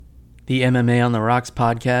The MMA on the Rocks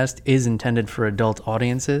podcast is intended for adult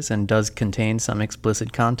audiences and does contain some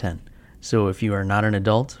explicit content. So if you are not an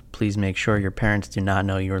adult, please make sure your parents do not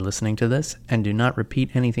know you are listening to this and do not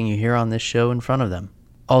repeat anything you hear on this show in front of them.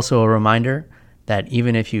 Also a reminder that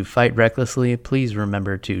even if you fight recklessly, please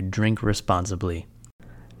remember to drink responsibly.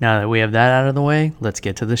 Now that we have that out of the way, let's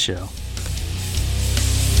get to the show.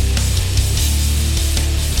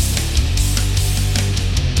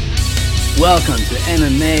 Welcome to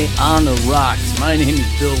MMA on the Rocks. My name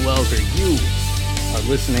is Bill Welker. You are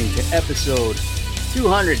listening to episode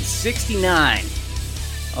 269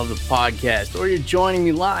 of the podcast, or you're joining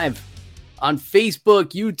me live on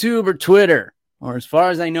Facebook, YouTube, or Twitter, or as far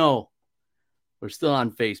as I know, we're still on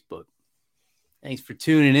Facebook. Thanks for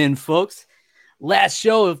tuning in, folks. Last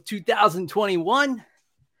show of 2021.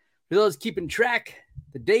 For those keeping track,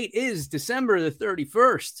 the date is December the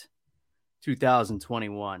 31st,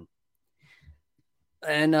 2021.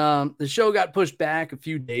 And the show got pushed back a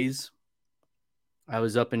few days. I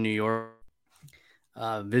was up in New York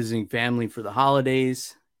visiting family for the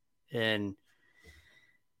holidays, and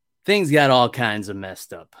things got all kinds of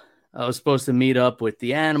messed up. I was supposed to meet up with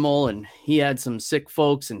the animal, and he had some sick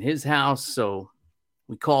folks in his house, so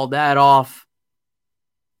we called that off.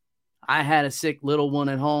 I had a sick little one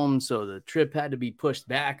at home, so the trip had to be pushed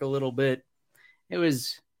back a little bit. It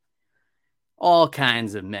was all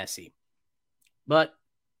kinds of messy. But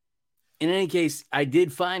in any case, I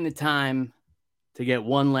did find the time to get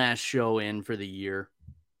one last show in for the year.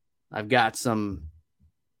 I've got some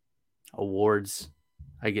awards,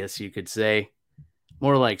 I guess you could say,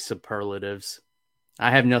 more like superlatives.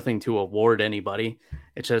 I have nothing to award anybody.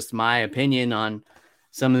 It's just my opinion on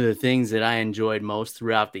some of the things that I enjoyed most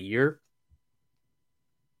throughout the year,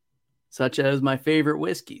 such as my favorite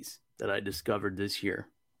whiskeys that I discovered this year,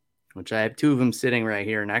 which I have two of them sitting right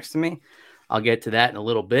here next to me. I'll get to that in a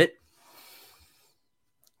little bit.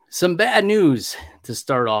 Some bad news to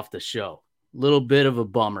start off the show. A little bit of a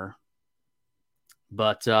bummer.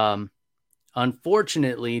 But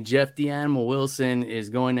unfortunately, Jeff the Animal Wilson is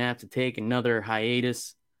going to have to take another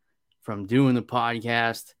hiatus from doing the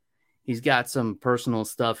podcast. He's got some personal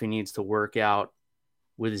stuff he needs to work out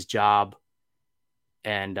with his job.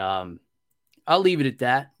 And I'll leave it at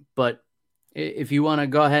that. But if you want to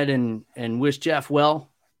go ahead and wish Jeff well,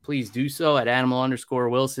 please do so at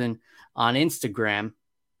animal_Wilson on Instagram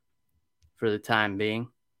for the time being.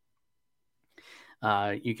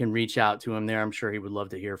 You can reach out to him there. I'm sure he would love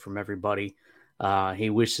to hear from everybody. He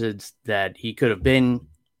wishes that he could have been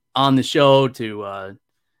on the show to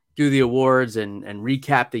do the awards and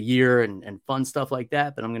recap the year and fun stuff like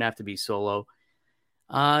that, but I'm going to have to be solo.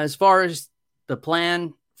 As far as the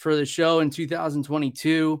plan for the show in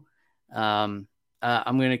 2022, I'm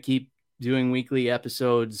going to keep doing weekly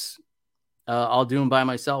episodes. I'll do them by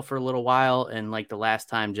myself for a little while, and like the last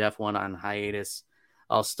time Jeff went on hiatus,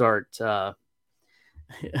 I'll start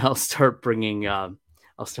bringing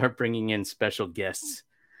in special guests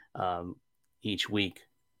each week.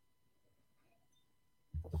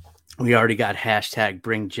 We already got hashtag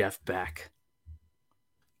bring Jeff back.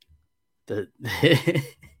 The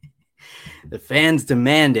fans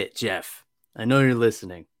demand it, Jeff. I know you're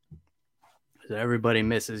listening. So everybody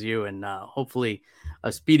misses you, and hopefully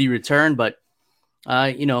a speedy return. But,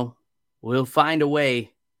 we'll find a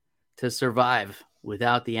way to survive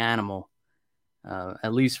without the animal,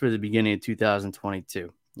 at least for the beginning of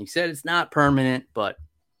 2022. He said it's not permanent, but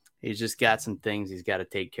he's just got some things he's got to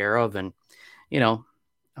take care of. And,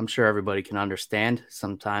 I'm sure everybody can understand.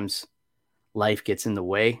 Sometimes life gets in the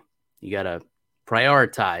way. You got to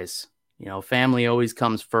prioritize. Family always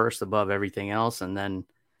comes first above everything else. And then,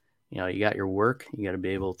 you got your work. You got to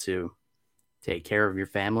be able to take care of your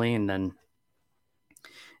family. And then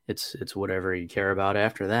it's whatever you care about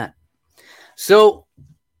after that. So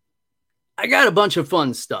I got a bunch of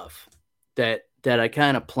fun stuff that I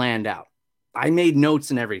kind of planned out. I made notes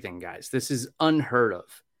and everything, guys. This is unheard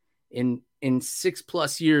of. In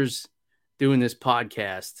 6+ years doing this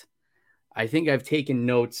podcast, I think I've taken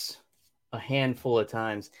notes a handful of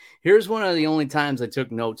times. Here's one of the only times I took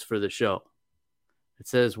notes for the show. It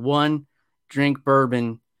says 1, drink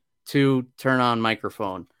bourbon, 2, turn on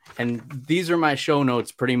microphone. And these are my show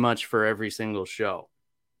notes pretty much for every single show.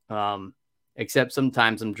 Except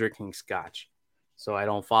sometimes I'm drinking scotch. So I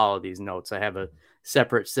don't follow these notes. I have a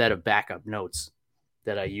separate set of backup notes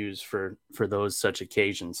that I use for those such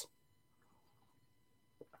occasions.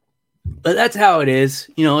 But that's how it is.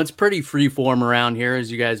 It's pretty free form around here,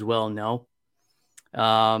 as you guys well know.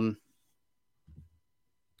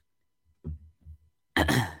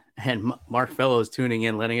 And Mark Fellows tuning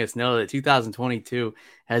in, letting us know that 2022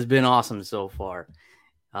 has been awesome so far.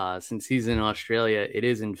 Since he's in Australia, it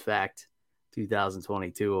is in fact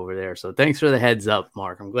 2022 over there. So thanks for the heads up,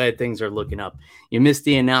 Mark. I'm glad things are looking up. You missed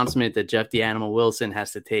the announcement that Jeff the Animal Wilson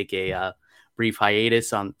has to take a brief hiatus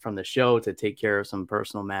from the show to take care of some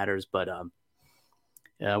personal matters, but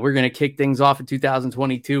we're going to kick things off in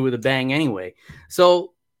 2022 with a bang anyway.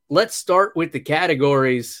 So let's start with the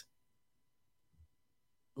categories.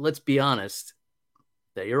 Let's be honest,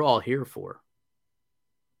 that you're all here for.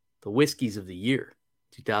 The whiskeys of the year,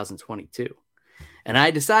 2022. And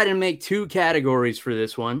I decided to make two categories for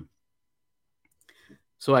this one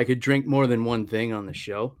so I could drink more than one thing on the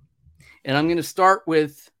show. And I'm going to start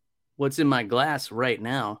with what's in my glass right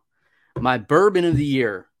now, my bourbon of the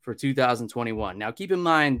year for 2021. Now, keep in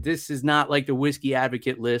mind, this is not like the Whiskey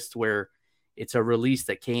Advocate list where it's a release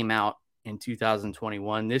that came out in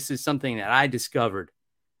 2021. This is something that I discovered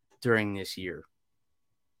during this year.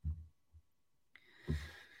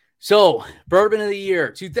 So, bourbon of the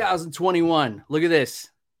year, 2021. Look at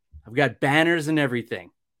this. I've got banners and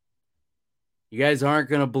everything. You guys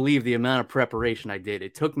aren't going to believe the amount of preparation I did.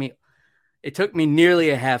 It took me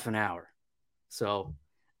nearly a half an hour. So,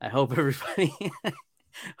 I hope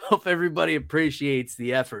everybody appreciates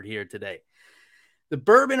the effort here today. The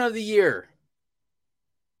bourbon of the year,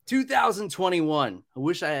 2021. I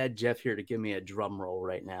wish I had Jeff here to give me a drum roll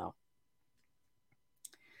right now.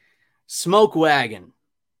 Smoke Wagon.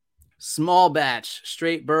 Small batch,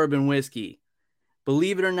 straight bourbon whiskey.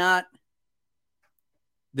 Believe it or not,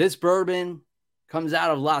 this bourbon comes out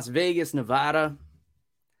of Las Vegas, Nevada.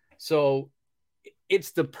 So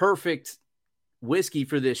it's the perfect whiskey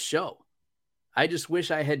for this show. I just wish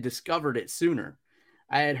I had discovered it sooner.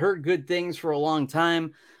 I had heard good things for a long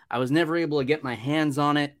time. I was never able to get my hands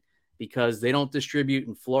on it because they don't distribute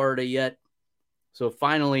in Florida yet. So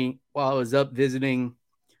finally, while I was up visiting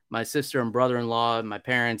my sister and brother-in-law and my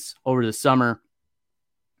parents over the summer,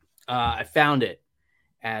 I found it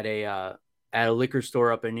at a liquor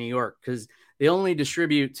store up in New York because they only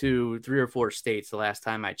distribute to 3 or 4 states the last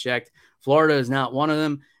time I checked. Florida is not one of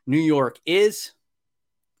them. New York is.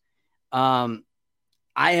 I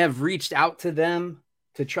have reached out to them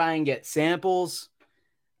to try and get samples.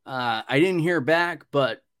 I didn't hear back,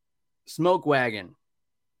 but Smoke Wagon,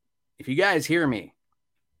 if you guys hear me,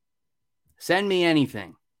 send me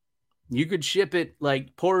anything. You could ship it,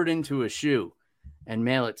 like pour it into a shoe and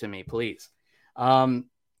mail it to me, please. My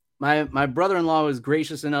brother-in-law was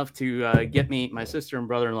gracious enough to get me, my sister and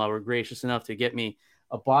brother-in-law were gracious enough to get me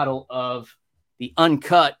a bottle of the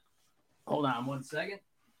uncut. Hold on one second.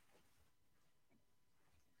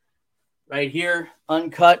 Right here,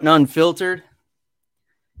 uncut and unfiltered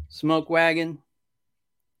Smoke Wagon.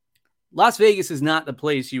 Las Vegas is not the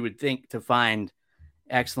place you would think to find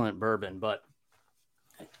excellent bourbon, but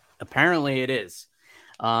apparently it is.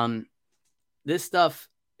 This stuff,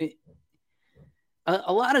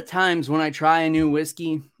 a lot of times when I try a new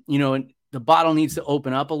whiskey, the bottle needs to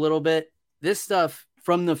open up a little bit. This stuff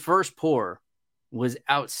from the first pour was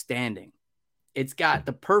outstanding. It's got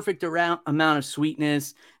the perfect amount of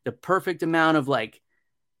sweetness, the perfect amount of like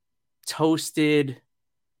toasted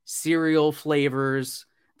cereal flavors,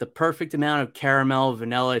 the perfect amount of caramel,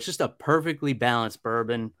 vanilla. It's just a perfectly balanced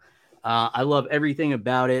bourbon. I love everything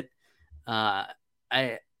about it. I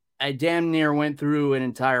damn near went through an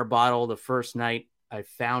entire bottle the first night I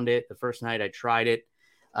found it, the first night I tried it.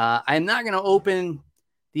 I'm not going to open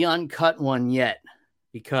the uncut one yet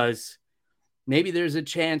because maybe there's a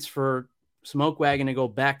chance for Smoke Wagon to go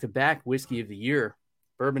back-to-back whiskey of the year,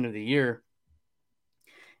 bourbon of the year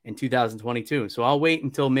in 2022. So I'll wait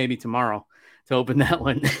until maybe tomorrow to open that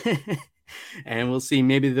one. And we'll see.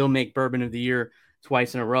 Maybe they'll make bourbon of the year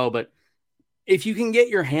twice in a row. But if you can get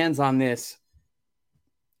your hands on this,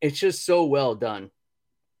 it's just so well done.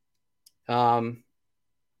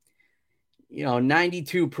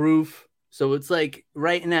 92 proof. So it's like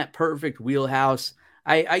right in that perfect wheelhouse.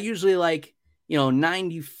 I usually like,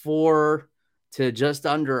 94 to just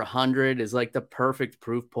under 100 is like the perfect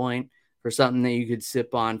proof point for something that you could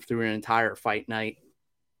sip on through an entire fight night.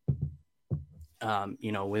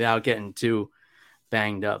 Without getting too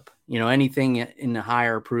banged up. Anything in the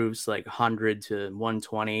higher proofs like 100 to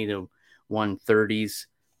 120 to 130s,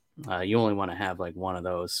 you only want to have like one of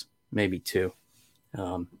those, maybe two.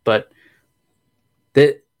 But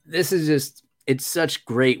this is just, it's such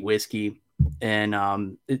great whiskey.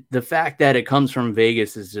 And the fact that it comes from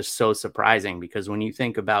Vegas is just so surprising because when you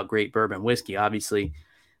think about great bourbon whiskey, obviously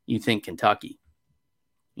you think Kentucky,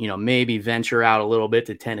 maybe venture out a little bit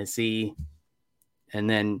to Tennessee. And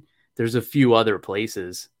then there's a few other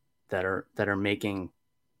places that are making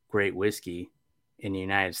great whiskey in the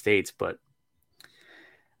United States. But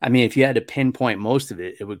I mean, if you had to pinpoint most of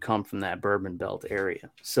it, it would come from that Bourbon Belt area.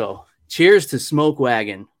 So cheers to Smoke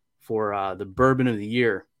Wagon for the Bourbon of the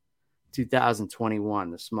Year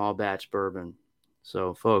 2021, the small batch bourbon.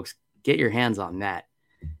 So, folks, get your hands on that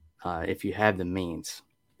if you have the means.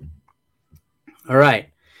 All right.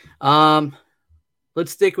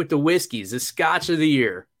 Let's stick with the whiskeys, the Scotch of the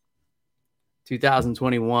Year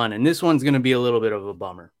 2021. And this one's going to be a little bit of a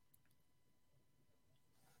bummer,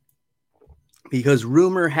 because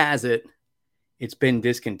rumor has it it's been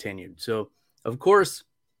discontinued. So, of course,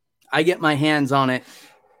 I get my hands on it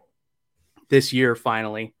this year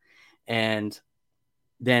finally, and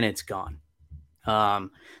then it's gone.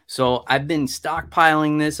 So I've been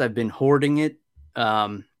stockpiling this. I've been hoarding it.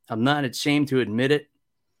 I'm not ashamed to admit it.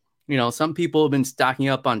 You know, some people have been stocking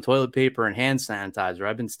up on toilet paper and hand sanitizer.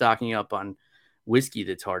 I've been stocking up on whiskey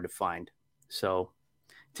that's hard to find. So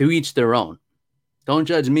to each their own. Don't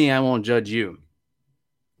judge me. I won't judge you.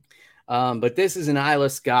 But this is an Islay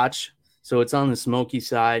Scotch, so it's on the smoky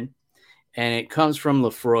side, and it comes from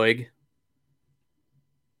Laphroaig.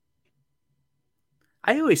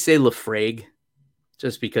 I always say Laphroaig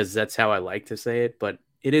just because that's how I like to say it, but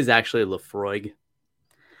it is actually Laphroaig.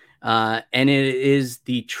 And it is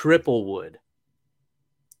the triple wood.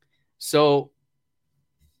 So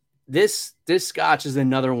this Scotch is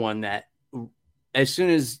another one that as soon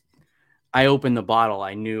as I opened the bottle,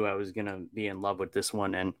 I knew I was going to be in love with this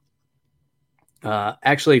one, and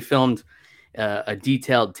actually filmed a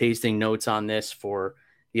detailed tasting notes on this for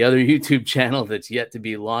the other YouTube channel that's yet to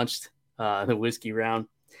be launched, the Whiskey Round.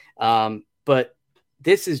 But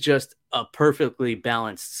this is just a perfectly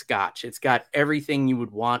balanced Scotch. It's got everything you would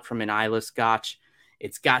want from an Islay Scotch.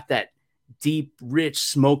 It's got that deep, rich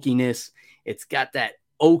smokiness. It's got that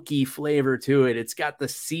oaky flavor to it. It's got the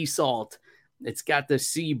sea salt. It's got the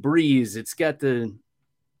sea breeze. It's got the,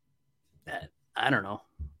 I don't know,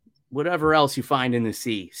 whatever else you find in the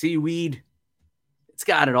sea. Seaweed. It's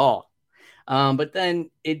got it all. But then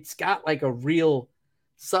it's got like a real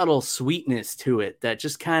subtle sweetness to it that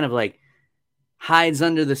just kind of like hides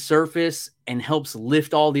under the surface and helps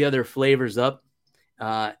lift all the other flavors up.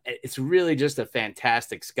 It's really just a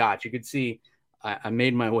fantastic Scotch. You could see I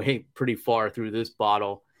made my way pretty far through this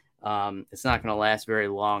bottle. It's not going to last very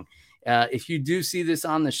long. If you do see this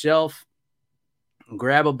on the shelf,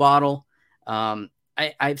 grab a bottle.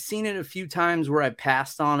 I've seen it a few times where I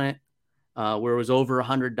passed on it, where it was over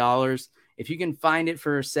 $100. If you can find it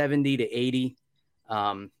for 70 to 80,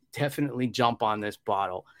 definitely jump on this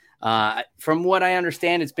bottle. From what I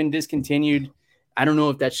understand, it's been discontinued. I don't know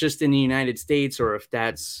if that's just in the United States or if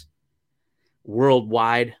that's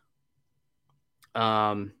worldwide.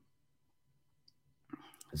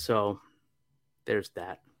 So there's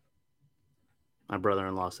that. My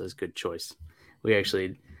brother-in-law says good choice. We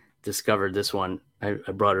actually discovered this one. I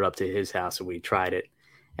brought it up to his house and we tried it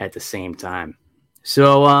at the same time.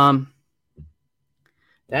 So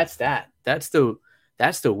that's that. That's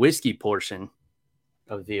the whiskey portion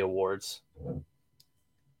of the awards.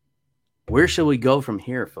 Where shall we go from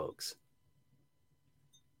here, folks?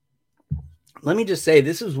 Let me just say,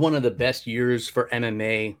 this is one of the best years for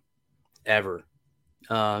MMA ever.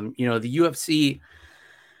 The UFC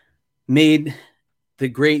made the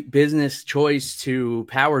great business choice to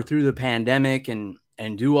power through the pandemic and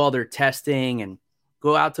do all their testing and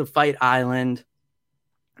go out to Fight Island.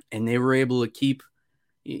 And they were able to keep,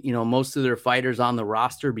 most of their fighters on the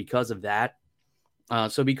roster because of that.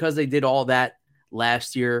 So because they did all that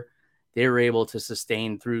last year, they were able to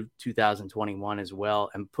sustain through 2021 as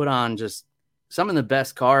well and put on just some of the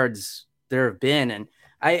best cards there have been. And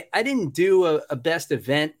I didn't do a best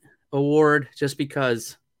event award just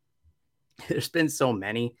because there's been so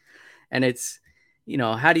many. And it's,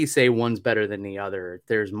 how do you say one's better than the other?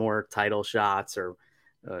 There's more title shots or,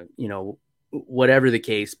 whatever the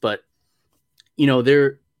case. But,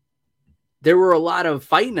 there were a lot of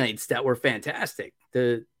fight nights that were fantastic.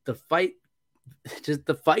 The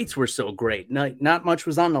fights were so great. Not much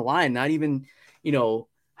was on the line, not even,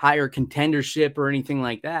 higher contendership or anything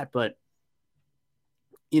like that. But,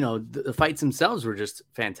 the fights themselves were just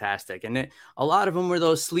fantastic. And a lot of them were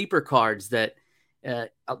those sleeper cards that not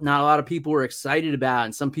a lot of people were excited about.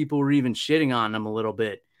 And some people were even shitting on them a little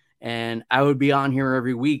bit. And I would be on here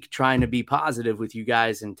every week trying to be positive with you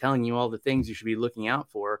guys and telling you all the things you should be looking out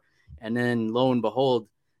for. And then lo and behold,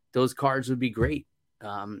 those cards would be great.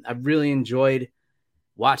 I've really enjoyed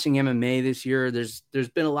watching MMA this year. There's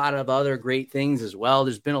been a lot of other great things as well.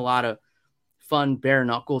 There's been a lot of fun bare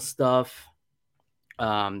knuckle stuff.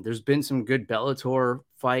 There's been some good Bellator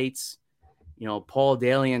fights. Paul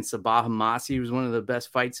Daly and Sabah Homasi was one of the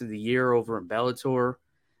best fights of the year over in Bellator.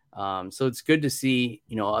 So it's good to see,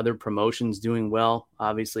 other promotions doing well.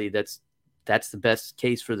 Obviously, that's the best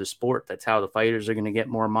case for the sport. That's how the fighters are going to get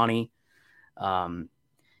more money. And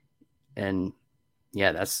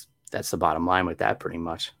yeah, that's the bottom line with that pretty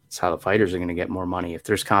much. It's how the fighters are going to get more money. If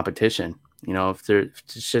there's competition, if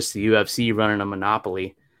it's just the UFC running a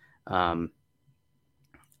monopoly,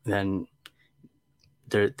 then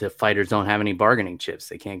the fighters don't have any bargaining chips.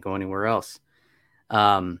 They can't go anywhere else.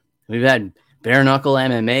 We've had bare knuckle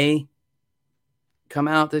MMA come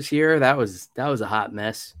out this year. That was a hot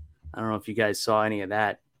mess. I don't know if you guys saw any of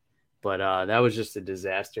that, but that was just a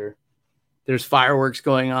disaster. There's fireworks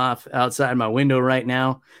going off outside my window right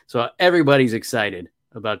now, so everybody's excited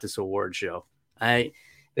about this award show.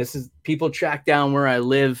 People track down where I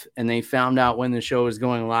live, and they found out when the show is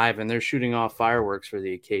going live, and they're shooting off fireworks for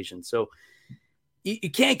the occasion. So you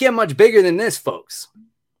can't get much bigger than this, folks.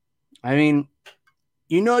 I mean,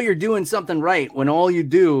 you're doing something right when all you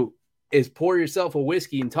do is pour yourself a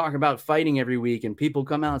whiskey and talk about fighting every week, and people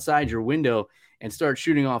come outside your window and start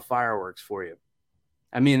shooting off fireworks for you.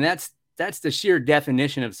 I mean, that's the sheer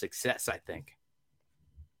definition of success, I think.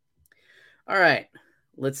 All right,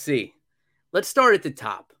 let's see. Let's start at the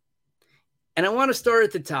top. And I want to start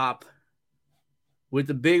at the top with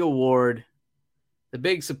the big award, the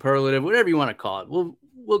big superlative, whatever you want to call it.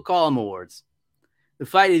 We'll call them awards. The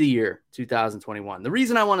Fight of the Year 2021. The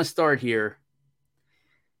reason I want to start here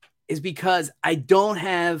is because I don't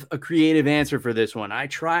have a creative answer for this one. I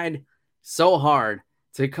tried so hard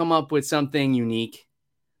to come up with something unique,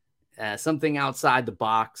 something outside the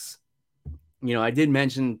box. I did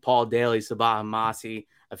mention Paul Daly, Sabah Hamasi.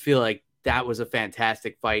 I feel like that was a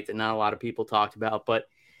fantastic fight that not a lot of people talked about. But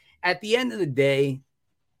at the end of the day,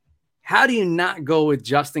 how do you not go with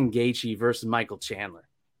Justin Gaethje versus Michael Chandler?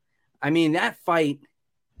 I mean, that fight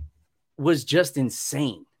was just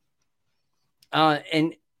insane.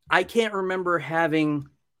 And I can't remember having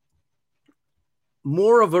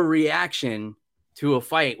more of a reaction to a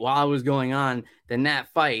fight while it was going on than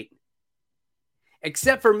that fight,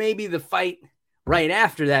 except for maybe the fight right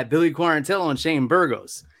after that, Billy Quarantillo and Shane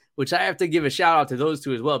Burgos, which I have to give a shout out to those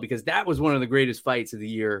two as well, because that was one of the greatest fights of the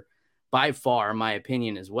year by far, in my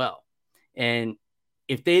opinion, as well. And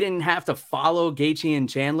if they didn't have to follow Gaethje and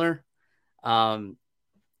Chandler,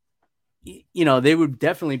 they would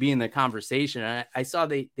definitely be in the conversation. I saw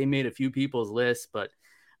they made a few people's lists, but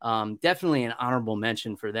definitely an honorable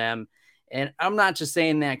mention for them. And I'm not just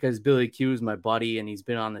saying that because Billy Q is my buddy and he's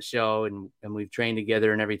been on the show and we've trained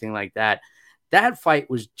together and everything like that. That fight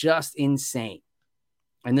was just insane.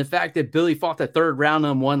 And the fact that Billy fought the third round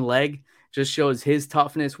on one leg just shows his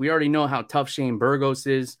toughness. We already know how tough Shane Burgos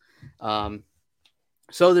is.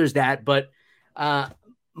 So there's that. But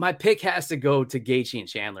my pick has to go to Gaethje and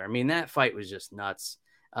Chandler. I mean, that fight was just nuts.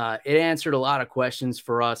 It answered a lot of questions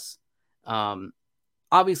for us.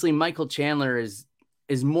 Obviously, Michael Chandler is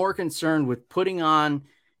more concerned with putting on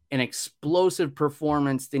an explosive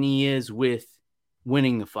performance than he is with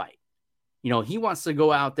winning the fight. He wants to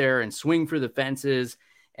go out there and swing for the fences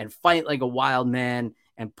and fight like a wild man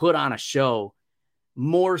and put on a show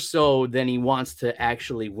more so than he wants to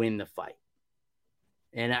actually win the fight.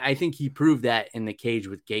 And I think he proved that in the cage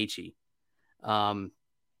with Gaethje,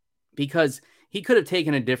 because he could have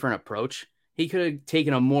taken a different approach. He could have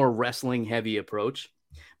taken a more wrestling heavy approach.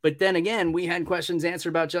 But then again, we had questions answered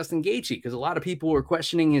about Justin Gaethje because a lot of people were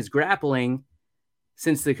questioning his grappling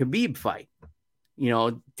since the Khabib fight.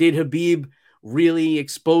 Did Khabib really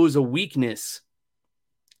expose a weakness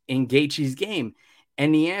in Gaethje's game?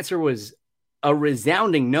 And the answer was a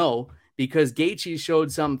resounding no, because Gaethje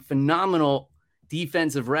showed some phenomenal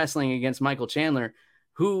defensive wrestling against Michael Chandler,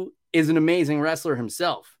 who is an amazing wrestler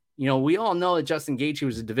himself. We all know that Justin Gaethje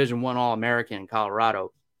was a Division I All-American in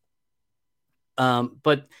Colorado.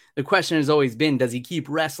 But the question has always been, does he keep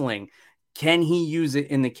wrestling? Can he use it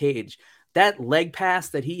in the cage? That leg pass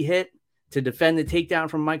that he hit to defend the takedown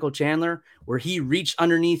from Michael Chandler, where he reached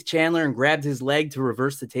underneath Chandler and grabbed his leg to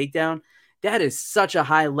reverse the takedown, that is such a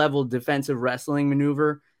high-level defensive wrestling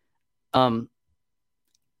maneuver.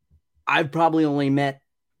 I've probably only met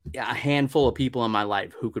a handful of people in my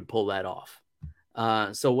life who could pull that off.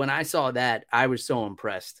 So when I saw that, I was so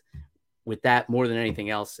impressed with that more than anything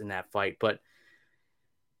else in that fight. But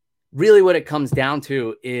really what it comes down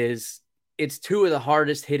to is it's two of the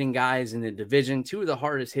hardest hitting guys in the division, two of the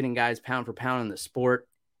hardest hitting guys pound for pound in the sport,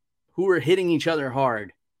 who were hitting each other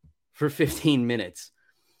hard for 15 minutes.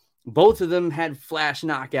 Both of them had flash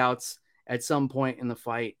knockouts at some point in the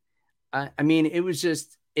fight. I mean, it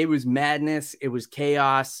was madness. It was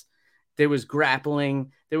chaos. There was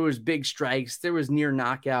grappling. There was big strikes. There was near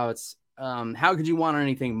knockouts. How could you want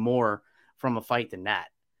anything more from a fight than that?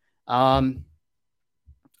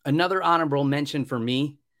 Another honorable mention for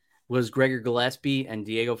me was Gregor Gillespie and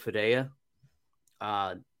Diego Fidea.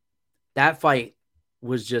 That fight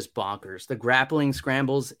was just bonkers. The grappling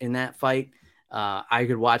scrambles in that fight, I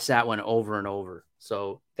could watch that one over and over.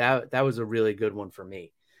 So that was a really good one for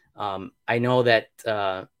me. I know that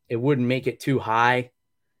it wouldn't make it too high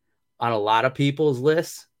on a lot of people's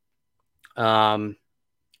lists.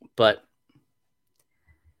 But,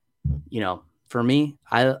 you know, for me,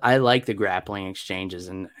 I like the grappling exchanges,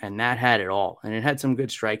 and that had it all. And it had some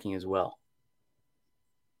good striking as well.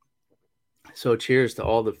 So cheers to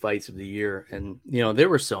all the fights of the year. And, you know, there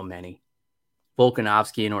were so many.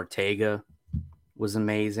 Volkanovski and Ortega was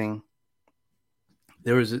amazing.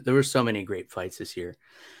 There were so many great fights this year.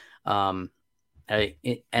 And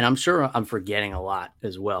I'm sure I'm forgetting a lot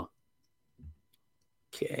as well.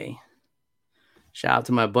 Okay. Shout out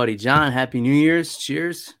to my buddy John. Happy New Year's.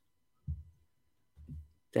 Cheers.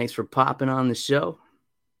 Thanks for popping on the show.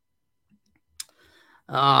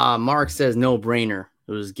 Mark says no brainer.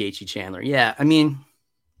 It was Gaethje Chandler. Yeah, I mean,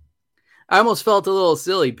 I almost felt a little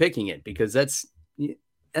silly picking it because that's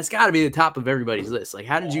got to be the top of everybody's list. Like,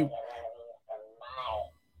 how did you?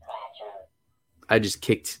 I just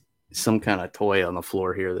kicked some kind of toy on the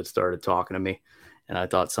floor here that started talking to me, and I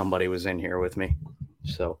thought somebody was in here with me.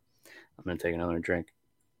 So I'm going to take another drink.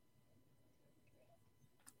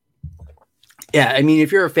 Yeah, I mean,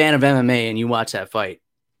 if you're a fan of MMA and you watch that fight,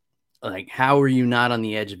 like, how are you not on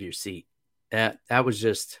the edge of your seat? That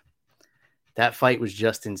fight was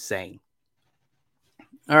just insane.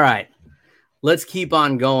 All right, let's keep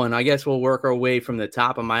on going. I guess we'll work our way from the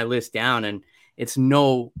top of my list down, and it's in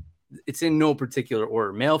no particular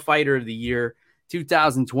order. Male Fighter of the Year,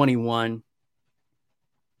 2021.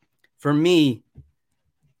 For me,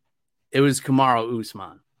 it was Kamaru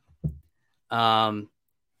Usman.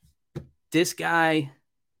 This guy,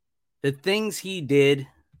 the things he did,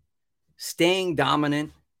 staying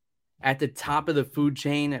dominant at the top of the food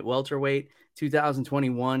chain at welterweight,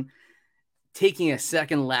 2021, taking a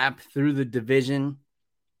second lap through the division.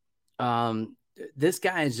 This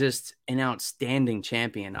guy is just an outstanding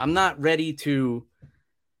champion. I'm not ready to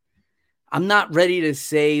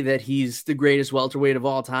say that he's the greatest welterweight of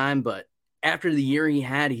all time, but after the year he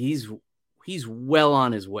had, he's well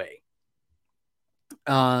on his way.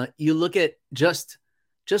 You look at just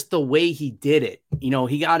the way he did it. You know,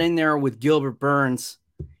 he got in there with Gilbert Burns,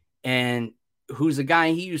 and who's a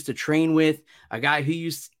guy he used to train with, a guy who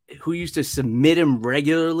used to submit him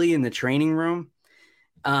regularly in the training room.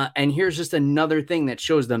 And here's just another thing that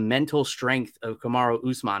shows the mental strength of Kamaru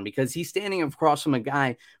Usman, because he's standing across from a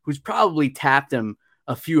guy who's probably tapped him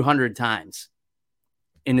a few hundred times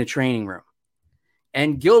in the training room.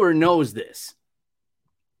 And Gilbert knows this.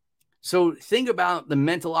 So think about the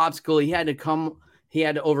mental obstacle he had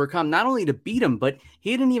to overcome, not only to beat him, but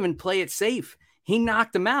he didn't even play it safe. He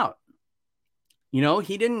knocked him out. You know,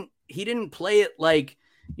 he didn't play it like,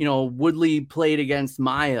 you know, Woodley played against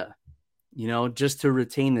Maia, you know, just to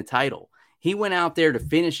retain the title. He went out there to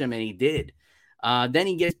finish him, and he did. Then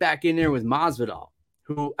he gets back in there with Masvidal,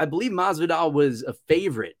 who I believe Masvidal was a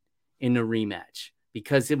favorite in the rematch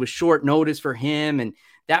because it was short notice for him. And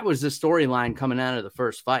that was the storyline coming out of the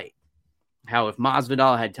first fight. How if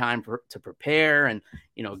Masvidal had time to prepare and,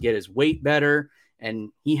 you know, get his weight better. And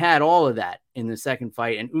he had all of that in the second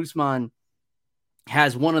fight. And Usman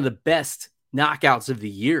has one of the best knockouts of the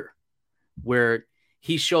year, where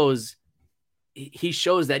he shows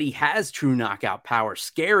that he has true knockout power,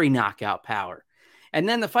 scary knockout power. And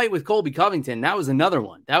then the fight with Colby Covington, that was another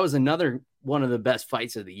one. That was another one of the best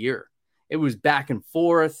fights of the year. It was back and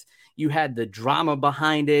forth. You had the drama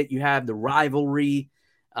behind it. You have the rivalry.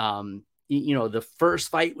 You know, the first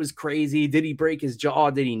fight was crazy. Did he break his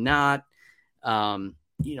jaw? Did he not?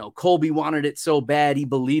 You know, Colby wanted it so bad. He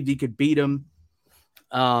believed he could beat him.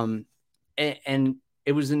 And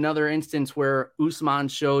it was another instance where Usman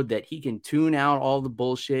showed that he can tune out all the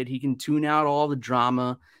bullshit. He can tune out all the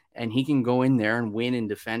drama, and he can go in there and win and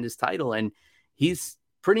defend his title. And he's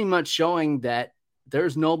pretty much showing that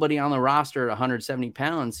there's nobody on the roster at 170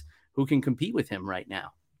 pounds who can compete with him right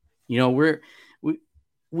now. You know,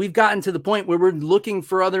 we've gotten to the point where we're looking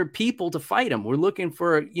for other people to fight him. We're looking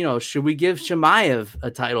for, you know, should we give Chimaev a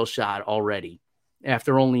title shot already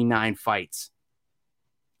after only 9 fights?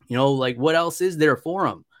 You know, like, what else is there for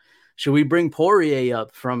him? Should we bring Poirier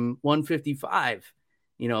up from 155?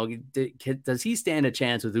 You know, does he stand a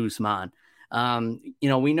chance with Usman? You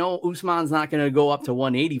know, we know Usman's not going to go up to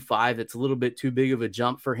 185. It's a little bit too big of a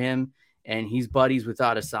jump for him, and he's buddies with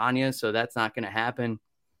Adesanya, so that's not going to happen.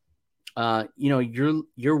 You know,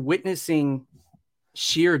 you're witnessing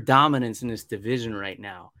sheer dominance in this division right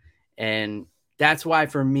now. And that's why,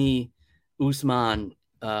 for me, Usman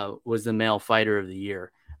was the male fighter of the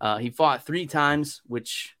year. He fought 3 times,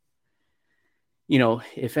 which,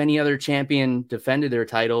 if any other champion defended their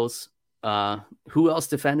titles, who else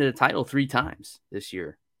defended a title 3 times this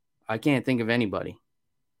year? I can't think of anybody.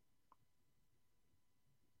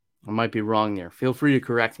 I might be wrong there. Feel free to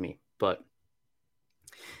correct me.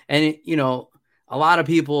 A lot of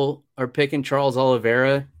people are picking Charles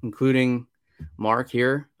Oliveira, including Mark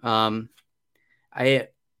here. I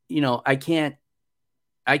can't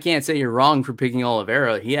say you're wrong for picking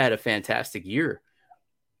Oliveira. He had a fantastic year.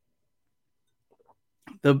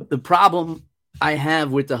 The problem I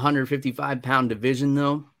have with the 155-pound division,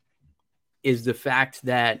 though, is the fact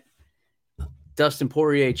that Dustin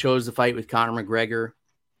Poirier chose to fight with Conor McGregor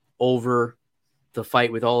over the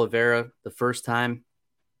fight with Oliveira the first time.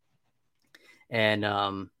 And,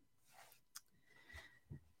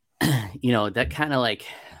 that kind of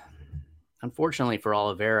unfortunately for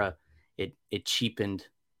Oliveira, it cheapened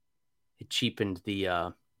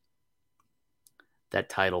the that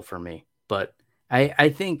title for me. But I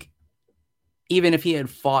think even if he had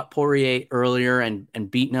fought Poirier earlier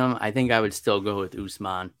and beaten him, I think I would still go with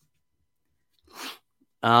Usman.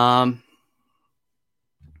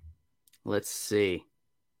 Let's see.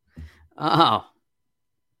 Oh,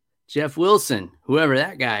 Jeff Wilson, whoever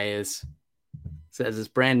that guy is, says it's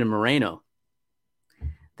Brandon Moreno.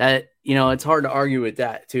 That, it's hard to argue with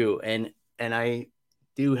that too. And I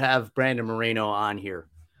do have Brandon Moreno on here,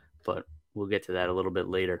 but we'll get to that a little bit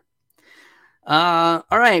later. All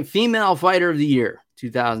right. Female fighter of the year,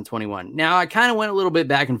 2021. Now, I kind of went a little bit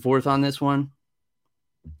back and forth on this one.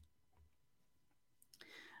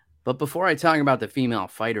 But before I talk about the female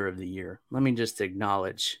fighter of the year, let me just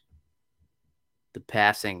acknowledge the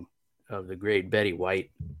passing of the great Betty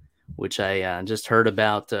White, which I just heard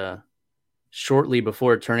about shortly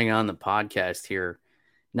before turning on the podcast here.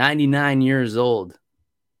 99 years old,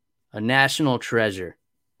 a national treasure,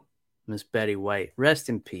 Miss Betty White. Rest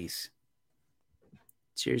in peace.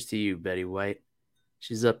 Cheers to you, Betty White.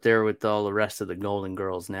 She's up there with all the rest of the Golden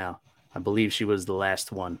Girls now. I believe she was the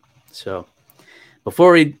last one. So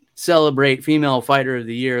before we celebrate Female Fighter of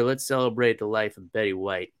the Year, let's celebrate the life of Betty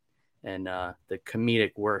White and the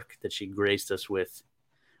comedic work that she graced us with.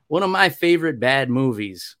 One of my favorite bad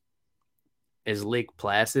movies is Lake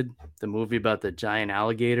Placid, the movie about the giant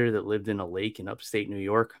alligator that lived in a lake in upstate New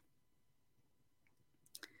York.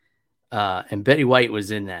 And Betty White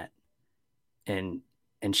was in that. And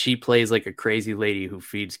she plays like a crazy lady who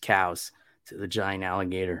feeds cows to the giant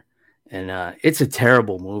alligator. And it's a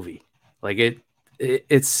terrible movie. Like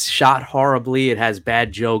it's shot horribly. It has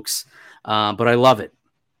bad jokes, but I love it.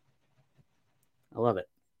 I love it.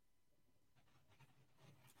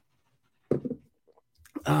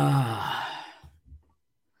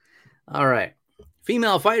 All right.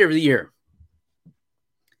 Female fighter of the year.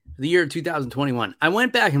 The year of 2021. I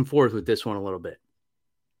went back and forth with this one a little bit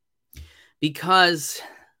because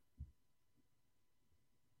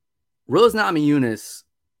Rose Namajunas,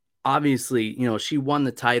 obviously, she won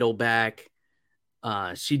the title back.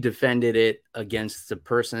 She defended it against the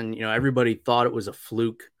person, everybody thought it was a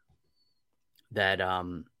fluke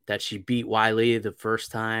that she beat Wiley the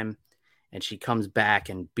first time, and she comes back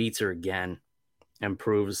and beats her again and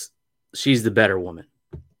proves she's the better woman.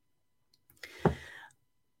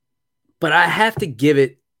 But I have to give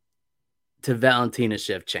it to Valentina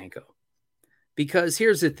Shevchenko, because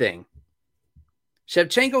here's the thing.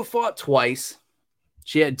 Shevchenko fought twice.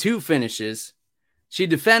 She had 2 finishes. She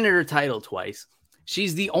defended her title twice.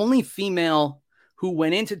 She's the only female who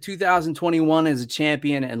went into 2021 as a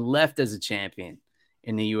champion and left as a champion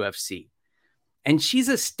in the UFC. And she's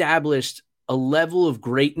established a level of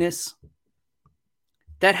greatness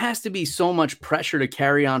that has to be so much pressure to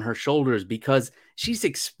carry on her shoulders, because she's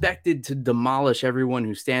expected to demolish everyone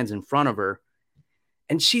who stands in front of her.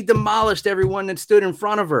 And she demolished everyone that stood in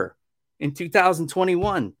front of her in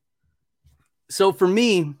 2021. So for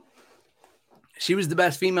me, she was the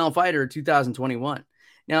best female fighter of 2021.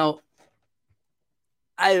 Now,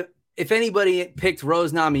 if anybody picked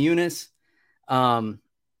Rose Namajunas,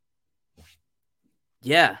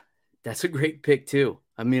 yeah, that's a great pick too.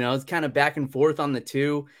 I mean, I was kind of back and forth on the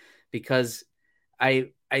two because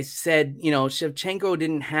I said, Shevchenko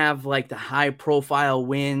didn't have like the high profile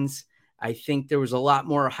wins. I think there was a lot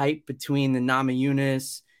more hype between the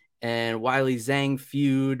Namajunas and Wiley Zhang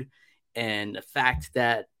feud, and the fact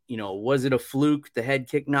that, was it a fluke, the head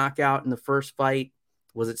kick knockout in the first fight?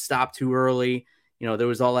 Was it stopped too early? There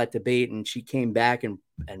was all that debate, and she came back and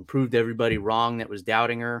proved everybody wrong that was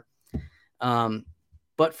doubting her.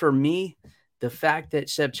 But for me, the fact that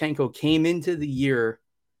Shevchenko came into the year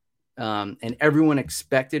and everyone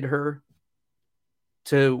expected her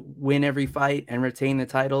to win every fight and retain the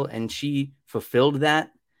title, and she fulfilled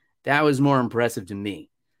that. That was more impressive to me.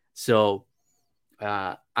 So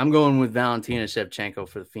I'm going with Valentina Shevchenko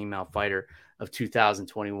for the female fighter of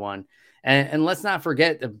 2021. And let's not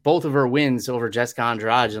forget that both of her wins over Jessica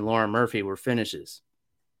Andrade and Lauren Murphy were finishes.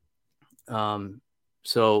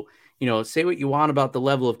 So, say what you want about the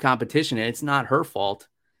level of competition. And it's not her fault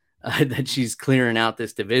that she's clearing out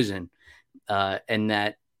this division and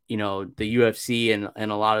that, the UFC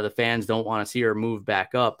and a lot of the fans don't want to see her move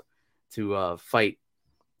back up to fight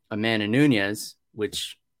Amanda Nunes,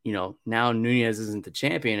 which, now Nunes isn't the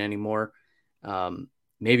champion anymore.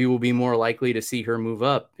 Maybe we'll be more likely to see her move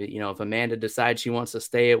up. If Amanda decides she wants to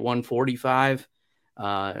stay at 145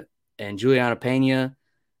 and Juliana Pena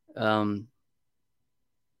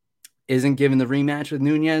isn't given the rematch with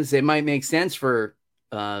Nunes, it might make sense for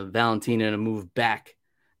Valentina to move back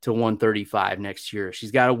to 135 next year.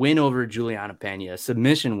 She's got a win over Juliana Pena, a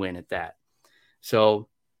submission win at that. So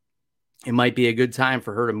it might be a good time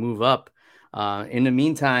for her to move up. In the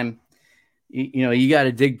meantime, you got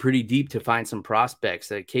to dig pretty deep to find some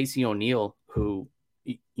prospects. Casey O'Neill, who,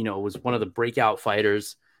 was one of the breakout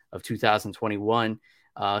fighters of 2021,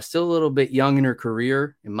 still a little bit young in her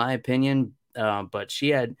career, in my opinion. But she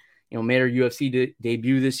had, made her UFC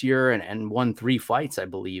debut this year and won 3 fights, I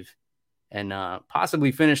believe, and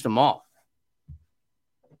possibly finished them all.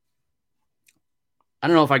 I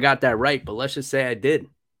don't know if I got that right, but let's just say I did.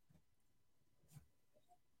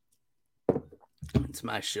 It's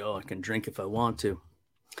my show. I can drink if I want to.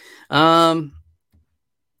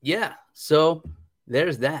 Yeah, so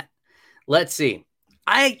there's that. Let's see.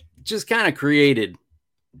 I just kind of created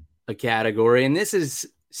a category, and this is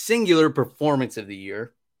singular performance of the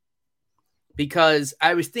year, because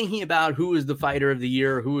I was thinking about who was the fighter of the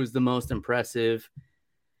year, who was the most impressive.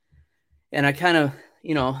 And I kind of,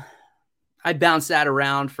 I bounced that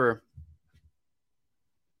around for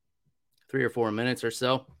 3 or 4 minutes or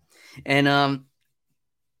so. And,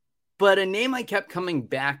 but a name I kept coming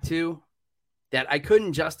back to that I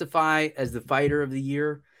couldn't justify as the fighter of the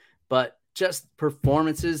year, but just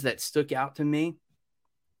performances that stuck out to me,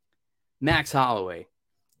 Max Holloway,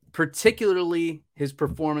 particularly his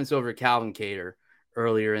performance over Calvin Kattar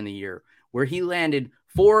earlier in the year, where he landed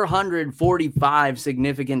 445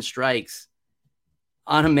 significant strikes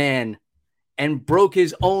on a man and broke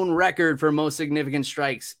his own record for most significant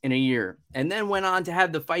strikes in a year, and then went on to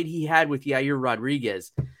have the fight he had with Yair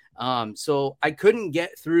Rodriguez. So I couldn't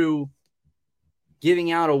get through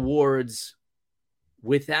giving out awards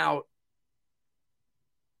without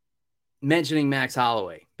mentioning Max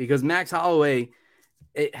Holloway, because Max Holloway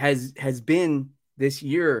has been this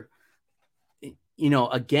year,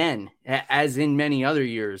 again, as in many other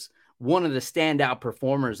years, one of the standout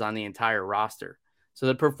performers on the entire roster. So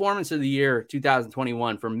the performance of the year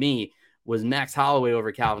 2021 for me was Max Holloway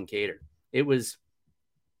over Calvin Kattar. It was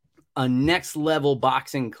a next level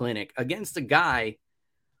boxing clinic against a guy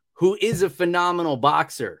who is a phenomenal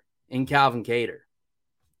boxer in Calvin Kattar.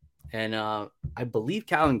 And I believe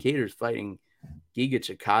Calvin Kattar is fighting Giga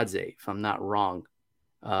Chikadze, if I'm not wrong,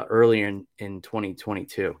 earlier in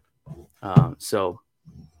 2022. So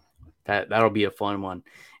that'll be a fun one.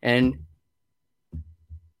 And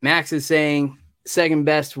Max is saying second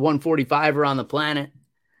best 145er on the planet.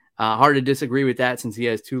 Hard to disagree with that since he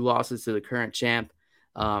has 2 losses to the current champ.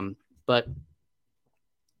 But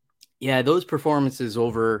yeah, those performances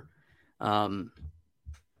over Calvin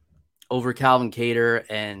Kattar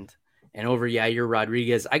and over Yair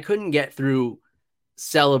Rodriguez, I couldn't get through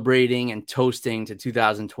celebrating and toasting to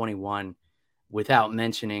 2021 without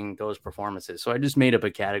mentioning those performances. So I just made up a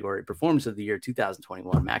category: performance of the year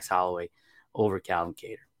 2021, Max Holloway over Calvin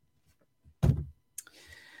Kattar.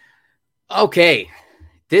 Okay,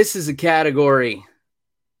 this is a category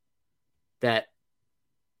that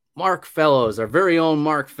Mark Fellows, our very own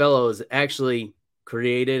Mark Fellows, actually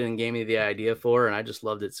created and gave me the idea for, and I just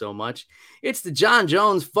loved it so much. It's the Jon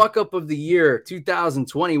Jones Fuck Up of the Year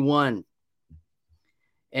 2021.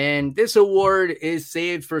 And this award is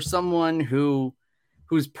saved for someone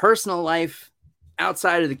whose personal life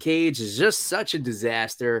outside of the cage is just such a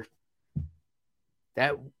disaster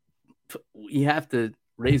that you have to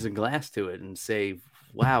raise a glass to it and say,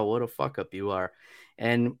 wow, what a fuck up you are.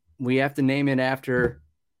 And we have to name it after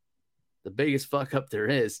the biggest fuck up there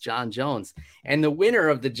is, Jon Jones. And the winner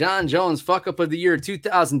of the Jon Jones Fuck Up of the Year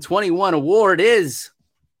 2021 award is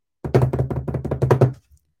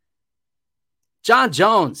Jon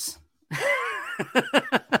Jones.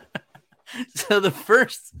 So the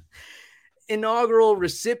first inaugural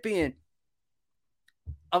recipient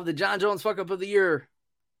of the Jon Jones Fuck Up of the Year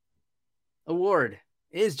award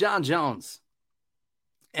is Jon Jones.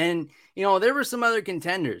 And, you know, there were some other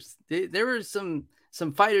contenders. There were some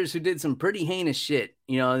fighters who did some pretty heinous shit.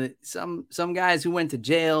 You know, some guys who went to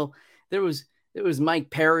jail. There was Mike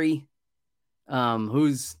Perry,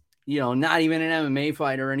 who's, you know, not even an MMA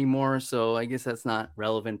fighter anymore. So I guess that's not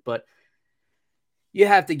relevant, but you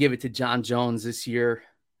have to give it to Jon Jones this year.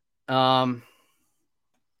 You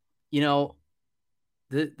know,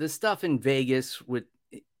 the stuff in Vegas with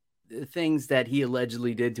the things that he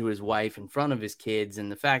allegedly did to his wife in front of his kids, and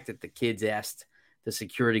the fact that the kids asked the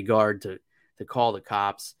security guard to call the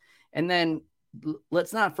cops. And then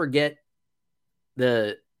let's not forget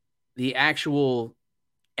the actual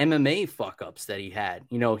MMA fuck-ups that he had.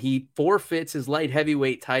 You know, he forfeits his light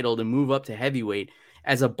heavyweight title to move up to heavyweight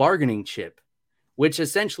as a bargaining chip, which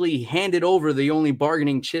essentially handed over the only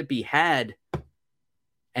bargaining chip he had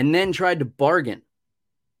and then tried to bargain.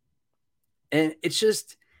 And it's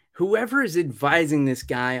just, whoever is advising this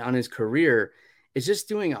guy on his career is just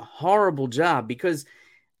doing a horrible job, because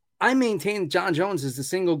I maintain Jon Jones is the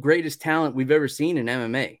single greatest talent we've ever seen in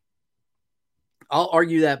MMA. I'll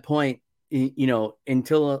argue that point, you know,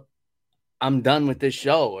 until I'm done with this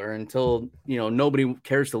show, or until, you know, nobody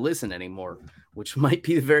cares to listen anymore, which might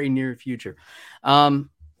be the very near future. But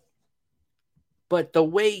the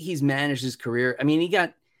way he's managed his career, I mean, he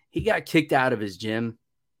got kicked out of his gym,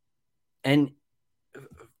 and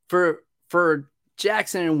for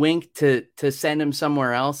Jackson and Wink to send him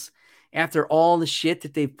somewhere else after all the shit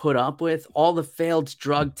that they've put up with, all the failed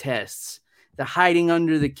drug tests, the hiding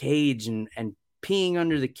under the cage and peeing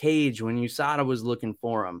under the cage when USADA was looking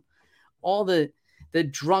for him, all the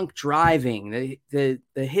drunk driving, the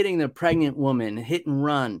hitting the pregnant woman, hit and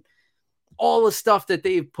run, all the stuff that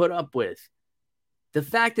they've put up with. The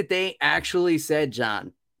fact that they actually said,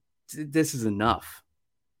 John, this is enough.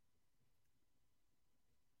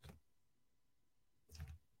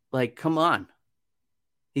 Like, come on.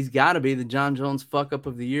 He's got to be the Jon Jones Fuck Up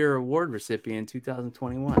of the Year award recipient in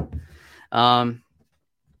 2021. But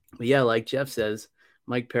yeah, like Jeff says,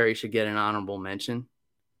 Mike Perry should get an honorable mention.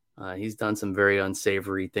 He's done some very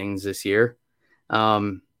unsavory things this year.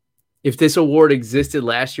 If this award existed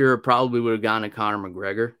last year, it probably would have gone to Conor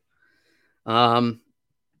McGregor.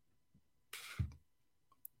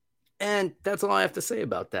 And that's all I have to say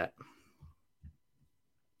about that.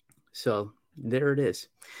 So there it is.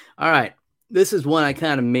 All right. This is one I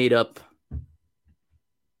kind of made up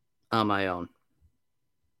on my own.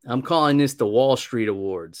 I'm calling this the Wall Street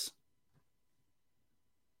Awards.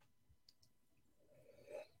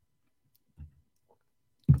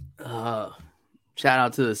 Shout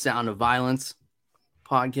out to the Sound of Violence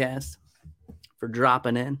podcast for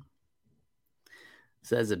dropping in. It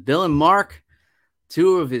says that Bill and Mark,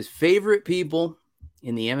 two of his favorite people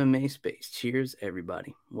in the MMA space. Cheers,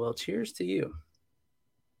 everybody. Well, cheers to you,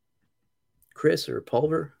 Chris or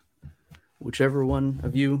Pulver, whichever one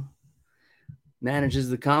of you manages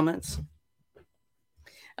the comments.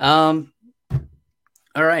 All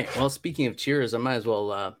right. Well, speaking of cheers, I might as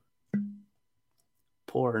well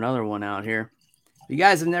pour another one out here. If you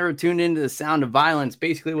guys have never tuned into the Sound of Violence,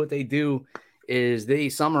 basically what they do is they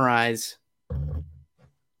summarize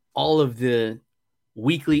all of the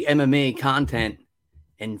weekly MMA content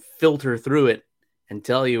and filter through it and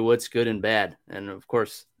tell you what's good and bad. And of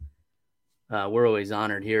course, we're always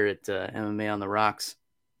honored here at MMA on the Rocks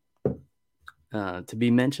to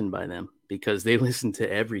be mentioned by them, because they listen to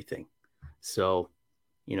everything. So,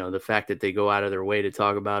 you know, the fact that they go out of their way to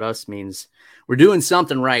talk about us means we're doing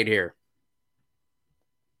something right here.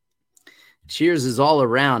 Cheers is all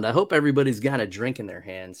around. I hope everybody's got a drink in their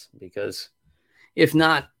hands, because if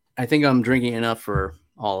not, I think I'm drinking enough for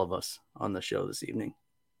all of us on the show this evening.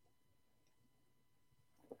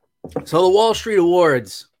 So the Wall Street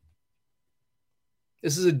Awards.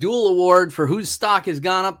 This is a dual award for whose stock has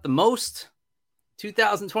gone up the most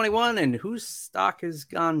 2021 and whose stock has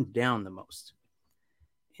gone down the most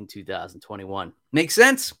in 2021. Make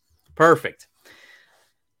sense? Perfect.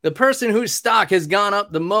 The person whose stock has gone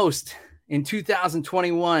up the most in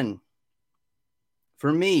 2021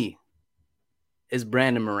 for me is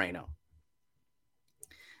Brandon Moreno.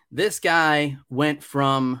 This guy went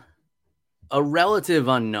from a relative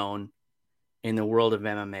unknown in the world of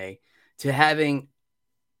MMA to having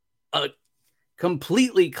a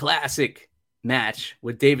completely classic match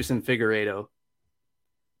with Deiveson Figueiredo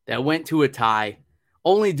that went to a tie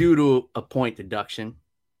only due to a point deduction.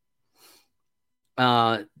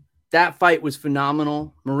 That fight was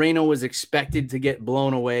phenomenal. Moreno was expected to get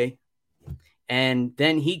blown away. And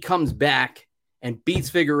then he comes back and beats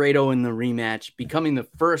Figueiredo in the rematch, becoming the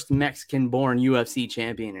first Mexican-born UFC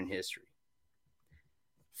champion in history.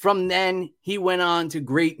 From then, he went on to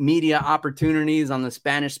great media opportunities on the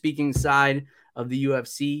Spanish-speaking side of the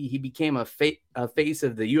UFC. He became a face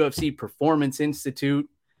of the UFC Performance Institute.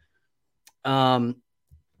 And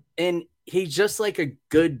he's just like a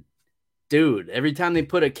good dude. Every time they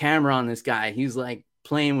put a camera on this guy, he's like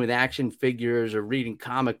playing with action figures or reading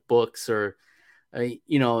comic books or,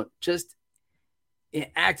 just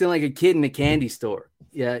acting like a kid in a candy store.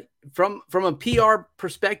 Yeah. From a PR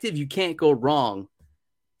perspective, you can't go wrong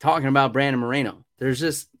talking about Brandon Moreno. There's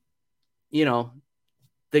just,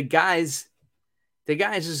 the guy's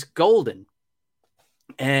just golden.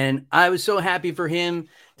 And I was so happy for him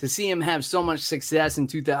to see him have so much success in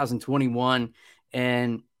 2021.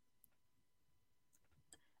 And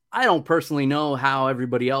I don't personally know how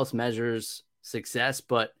everybody else measures success,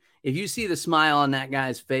 but if you see the smile on that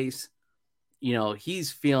guy's face,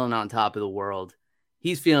 he's feeling on top of the world.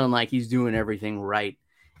 He's feeling like he's doing everything right.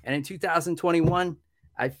 And in 2021,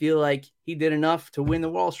 I feel like he did enough to win the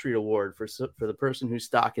Wall Street Award for the person whose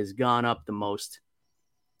stock has gone up the most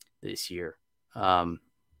this year. So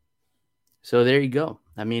there you go.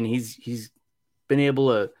 I mean, he's been able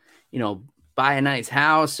to, buy a nice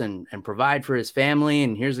house and provide for his family.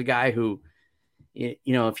 And here's a guy who,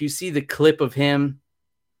 if you see the clip of him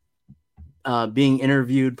being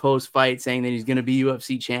interviewed post-fight saying that he's going to be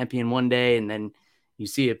UFC champion one day, and then you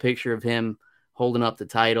see a picture of him holding up the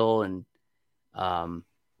title, and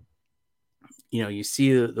you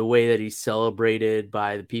see the way that he's celebrated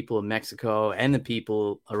by the people of Mexico and the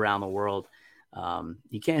people around the world.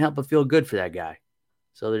 You can't help but feel good for that guy.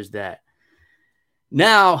 So there's that.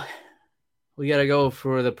 Now we got to go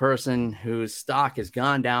for the person whose stock has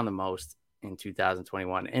gone down the most in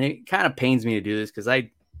 2021. And it kind of pains me to do this because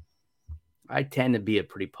I tend to be a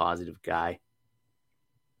pretty positive guy.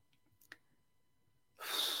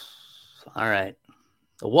 All right.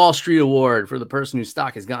 The Wall Street Award for the person whose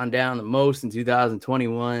stock has gone down the most in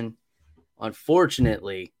 2021,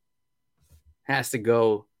 unfortunately, has to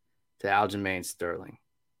go to Aljamain Sterling.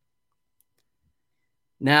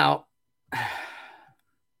 Now,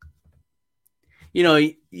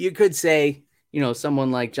 you could say,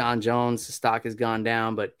 someone like John Jones, the stock has gone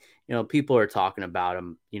down, but, people are talking about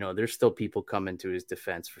him. There's still people coming to his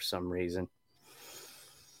defense for some reason.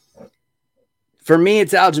 For me,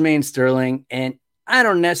 it's Aljamain Sterling, and I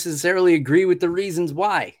don't necessarily agree with the reasons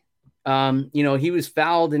why. He was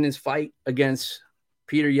fouled in his fight against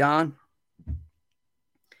Peter Yan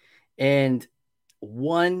and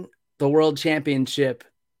won the world championship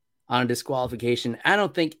on a disqualification. I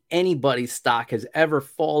don't think anybody's stock has ever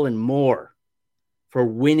fallen more for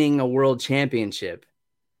winning a world championship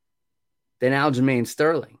than Aljamain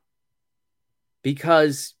Sterling.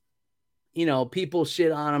 Because, people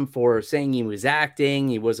shit on him for saying he was acting.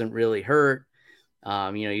 He wasn't really hurt.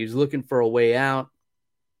 He was looking for a way out.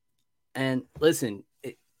 And listen,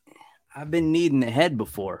 I've been kneed in the head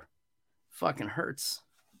before. Fucking hurts.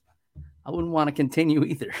 I wouldn't want to continue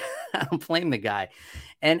either. I don't blame the guy.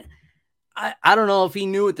 And I don't know if he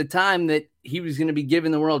knew at the time that he was going to be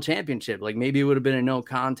given the world championship. Like maybe it would have been a no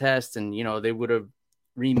contest and, they would have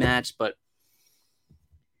rematched. But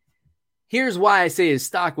here's why I say his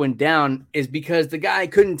stock went down is because the guy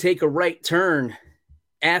couldn't take a right turn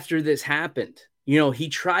after this happened. He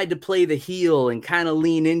tried to play the heel and kind of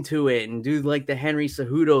lean into it and do like the Henry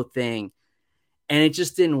Cejudo thing. And it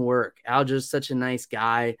just didn't work. Aljo's such a nice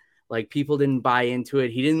guy. Like people didn't buy into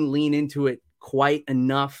it. He didn't lean into it quite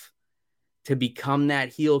enough to become that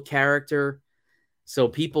heel character. So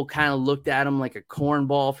people kind of looked at him like a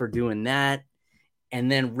cornball for doing that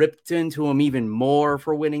and then ripped into him even more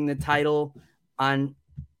for winning the title on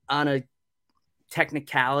a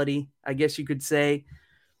technicality, I guess you could say.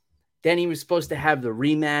 Then he was supposed to have the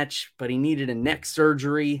rematch, but he needed a neck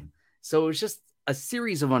surgery. So it was just a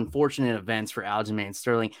series of unfortunate events for Aljamain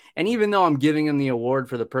Sterling. And even though I'm giving him the award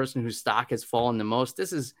for the person whose stock has fallen the most,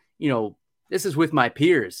 this is with my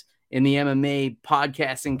peers in the MMA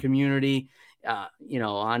podcasting community, on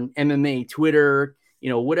MMA Twitter,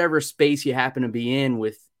 whatever space you happen to be in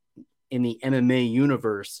the MMA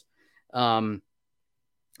universe. The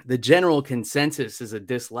general consensus is a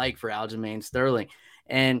dislike for Aljamain Sterling.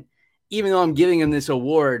 And even though I'm giving him this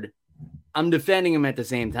award, I'm defending him at the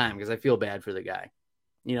same time because I feel bad for the guy.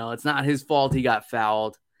 It's not his fault he got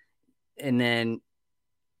fouled. And then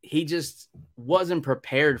he just wasn't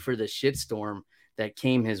prepared for the shitstorm that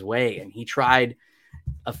came his way. And he tried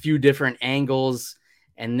a few different angles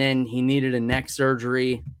and then he needed a neck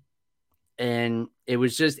surgery. And it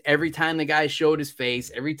was just every time the guy showed his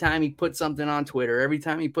face, every time he put something on Twitter, every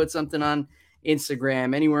time he put something on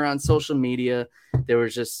Instagram, anywhere on social media, there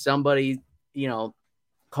was just somebody,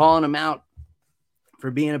 calling him out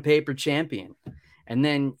for being a paper champion. And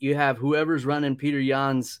then you have whoever's running Peter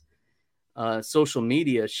Yan's social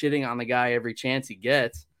media shitting on the guy every chance he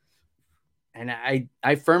gets. And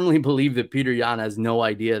I firmly believe that Peter Yan has no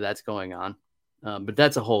idea that's going on. But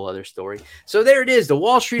that's a whole other story. So there it is, the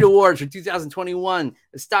Wall Street Awards for 2021.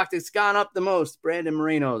 The stock that's gone up the most, Brandon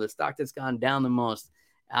Moreno. The stock that's gone down the most,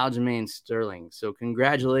 Aljamain Sterling. So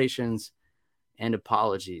congratulations and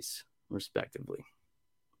apologies, respectively.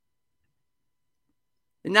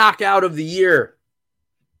 The knockout of the year,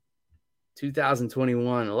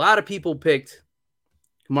 2021. A lot of people picked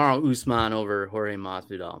Kamaru Usman over Jorge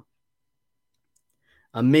Masvidal.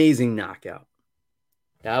 Amazing knockout.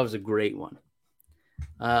 That was a great one.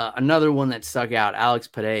 Another one that stuck out, Alex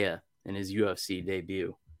Pereira in his UFC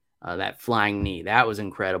debut. That flying knee. That was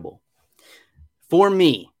incredible. For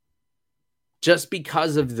me, just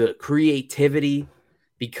because of the creativity,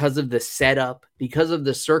 because of the setup, because of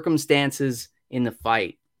the circumstances in the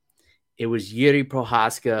fight, it was Jiří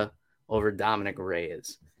Procházka over Dominick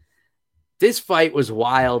Reyes. This fight was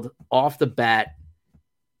wild off the bat.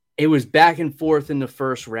 It was back and forth in the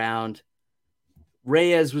first round.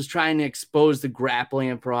 Reyes was trying to expose the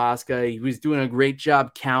grappling of Procházka. He was doing a great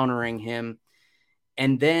job countering him.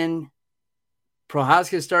 And then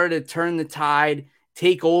Procházka started to turn the tide,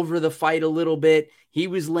 take over the fight a little bit. He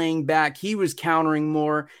was laying back. He was countering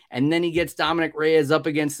more. And then he gets Dominick Reyes up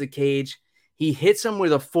against the cage. He hits him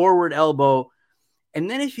with a forward elbow.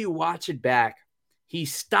 And then if you watch it back, he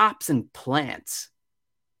stops and plants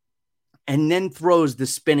and then throws the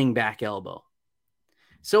spinning back elbow.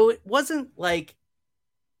 So it wasn't like,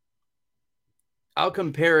 I'll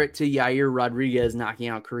compare it to Yair Rodriguez knocking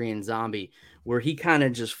out Korean Zombie, where he kind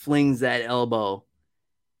of just flings that elbow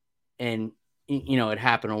and, you know, it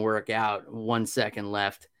happened to work out. 1 second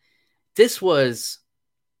left. This was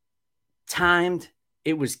timed.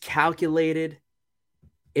 It was calculated.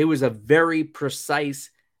 It was a very precise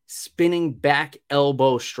spinning back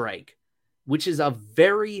elbow strike, which is a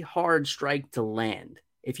very hard strike to land.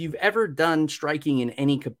 If you've ever done striking in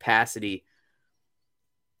any capacity,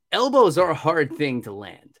 elbows are a hard thing to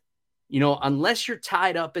land. You know, unless you're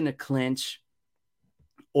tied up in a clinch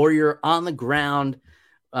or you're on the ground,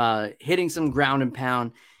 hitting some ground and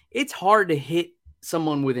pound, it's hard to hit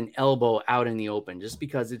someone with an elbow out in the open just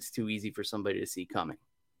because it's too easy for somebody to see coming.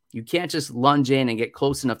 You can't just lunge in and get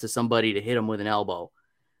close enough to somebody to hit them with an elbow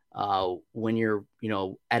when you're, you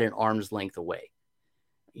know, at an arm's length away.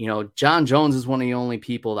 You know, John Jones is one of the only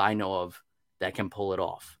people that I know of that can pull it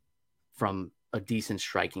off from a decent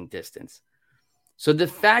striking distance. So the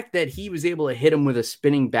fact that he was able to hit him with a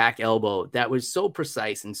spinning back elbow that was so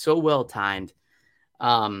precise and so well timed,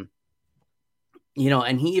 you know,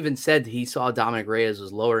 and he even said he saw Dominick Reyes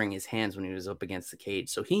was lowering his hands when he was up against the cage.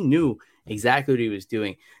 So he knew exactly what he was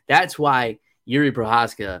doing. That's why Jiří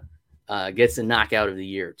Procházka gets the knockout of the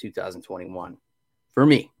year, 2021, for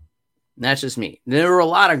me. And that's just me. There were a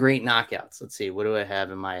lot of great knockouts. Let's see. What do I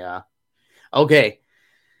have in my... Okay.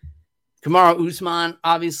 Kamaru Usman,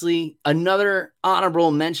 obviously. Another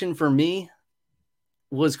honorable mention for me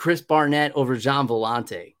was Chris Barnett over Gian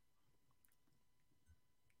Villante.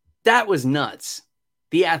 That was nuts.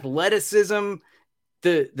 The athleticism,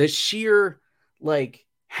 the sheer, like,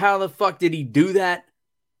 how the fuck did he do that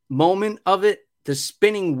moment of it? The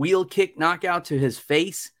spinning wheel kick knockout to his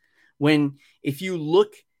face. When, if you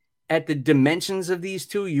look at the dimensions of these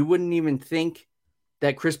two, you wouldn't even think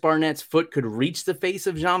that Chris Barnett's foot could reach the face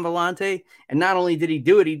of Gian Villante. And not only did he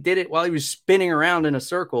do it, he did it while he was spinning around in a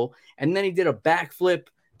circle. And then he did a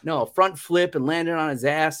front flip and landed on his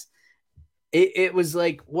ass. It was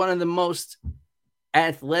like one of the most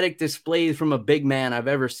athletic displays from a big man I've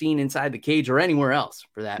ever seen inside the cage or anywhere else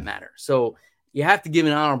for that matter. So you have to give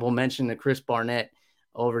an honorable mention to Chris Barnett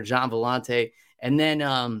over Gian Villante. And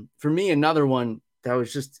then for me, another one that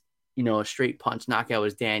was just, you know, a straight punch knockout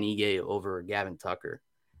was Dan Ige over Gavin Tucker.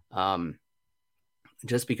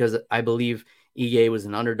 Just because I believe Ige was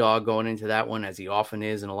an underdog going into that one, as he often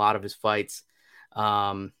is in a lot of his fights.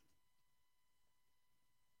 Yeah.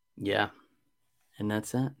 And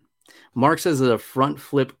that's that. Mark says that a front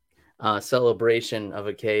flip celebration of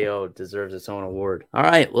a KO deserves its own award. All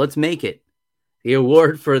right, let's make it. The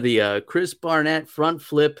award for the Chris Barnett front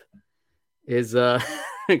flip is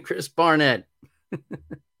Chris Barnett.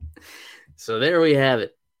 So there we have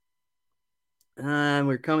it.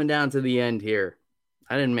 We're coming down to the end here.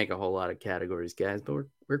 I didn't make a whole lot of categories, guys, but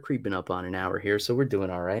we're creeping up on an hour here, so we're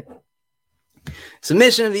doing all right.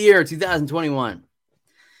 Submission of the year, 2021.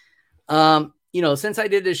 You know, since I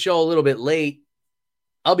did this show a little bit late,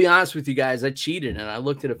 I'll be honest with you guys, I cheated and I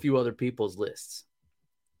looked at a few other people's lists.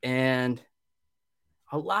 And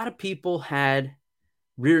a lot of people had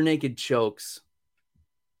rear naked chokes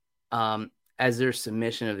as their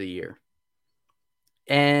submission of the year.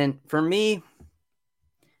 And for me,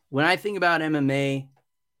 when I think about MMA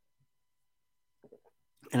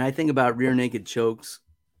and I think about rear naked chokes,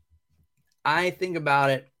 I think about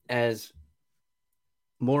it as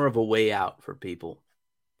more of a way out for people.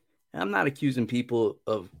 And I'm not accusing people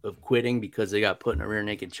of quitting because they got put in a rear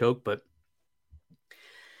naked choke, but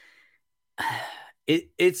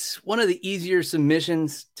it's one of the easier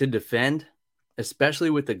submissions to defend, especially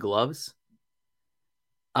with the gloves.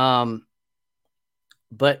 But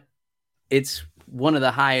it's one of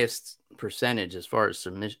the highest percentage as far as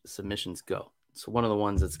submissions go. It's one of the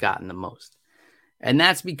ones that's gotten the most. And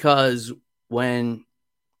that's because when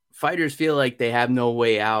fighters feel like they have no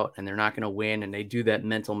way out and they're not going to win and they do that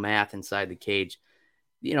mental math inside the cage,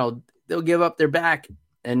 you know, they'll give up their back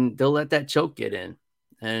and they'll let that choke get in.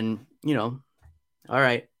 And, you know, all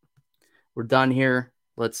right, we're done here.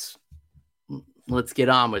 Let's get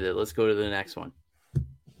on with it. Let's go to the next one.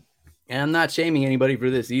 And I'm not shaming anybody for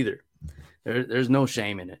this either. There's no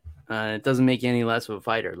shame in it. It doesn't make you any less of a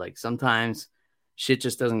fighter. Like sometimes shit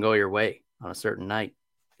just doesn't go your way on a certain night.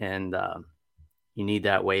 And you need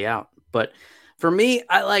that way out. But for me,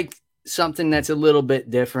 I like something that's a little bit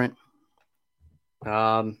different.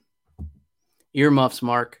 Earmuffs,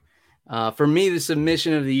 Mark. For me, the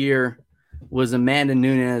submission of the year was Amanda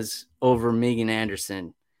Nunes over Megan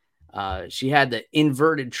Anderson. She had the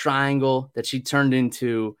inverted triangle that she turned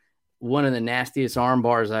into one of the nastiest arm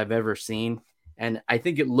bars I've ever seen. And I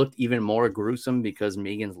think it looked even more gruesome because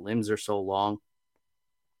Megan's limbs are so long.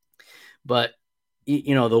 But,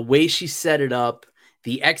 you know, the way she set it up,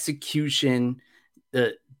 the execution,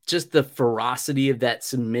 just the ferocity of that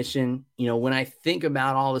submission. You know, when I think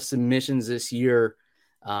about all the submissions this year,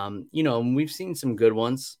 you know, we've seen some good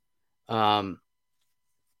ones.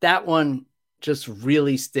 That one just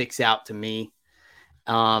really sticks out to me.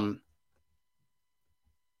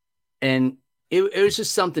 And it was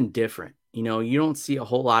just something different. You know, you don't see a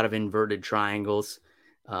whole lot of inverted triangles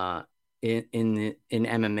in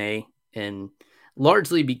MMA, and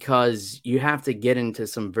largely because you have to get into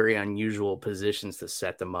some very unusual positions to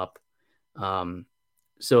set them up.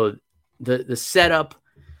 So the setup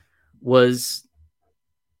was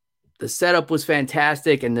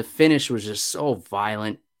fantastic, and the finish was just so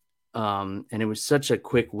violent. And it was such a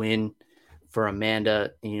quick win for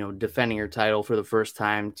Amanda, you know, defending her title for the first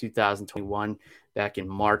time, 2021, back in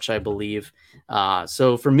March, I believe.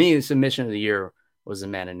 So for me, the submission of the year was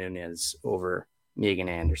Amanda Nunes over Megan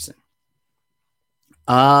Anderson.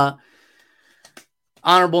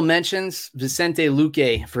 Honorable mentions, Vicente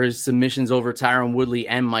Luque for his submissions over Tyron Woodley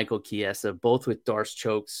and Michael Chiesa, both with Darce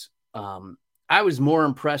chokes. I was more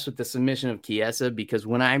impressed with the submission of Chiesa because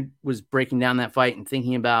when I was breaking down that fight and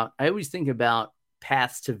thinking about, I always think about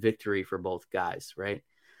paths to victory for both guys, right?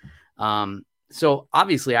 So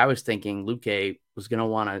obviously I was thinking Luque was going to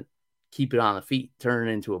want to keep it on the feet, turn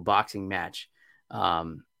it into a boxing match.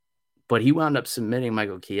 But he wound up submitting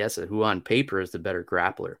Michael Chiesa, who on paper is the better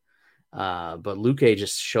grappler. But Luque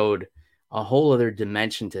just showed a whole other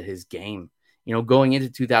dimension to his game. You know, going into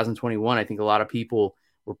 2021, I think a lot of people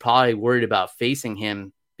were probably worried about facing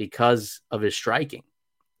him because of his striking.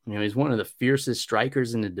 You know, he's one of the fiercest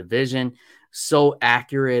strikers in the division, so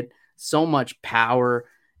accurate, so much power,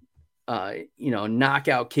 you know,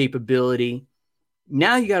 knockout capability.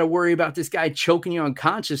 Now you got to worry about this guy choking you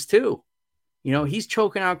unconscious too. You know, he's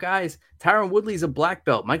choking out guys. Tyron Woodley's a black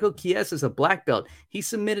belt. Michael Chiesa is a black belt. He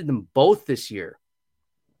submitted them both this year.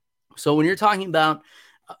 So when you're talking about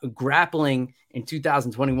grappling in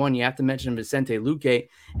 2021, you have to mention Vicente Luque.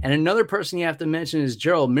 And another person you have to mention is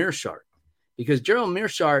Gerald Meerschaert, because Gerald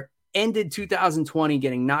Meerschaert ended 2020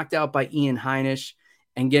 getting knocked out by Ian Heinisch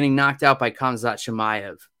and getting knocked out by Khamzat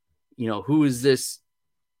Chimaev, you know, who is this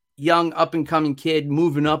young up-and-coming kid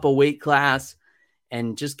moving up a weight class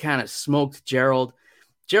and just kind of smoked Gerald.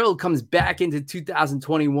 Gerald comes back into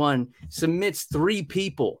 2021, submits 3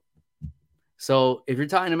 people. So if you're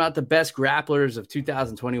talking about the best grapplers of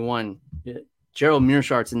 2021, Gerald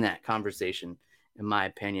Meerschaert's in that conversation, in my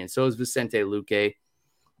opinion. So is Vicente Luque.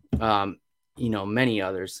 You know, many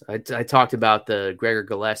others. I talked about the Gregor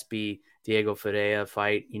Gillespie, Diego Ferreira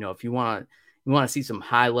fight. You know, if you want to see some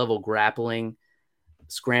high-level grappling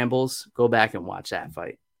scrambles, go back and watch that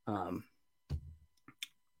fight.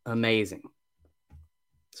 Amazing.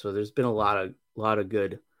 So there's been a lot of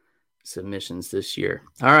good submissions this year.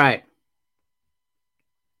 All right.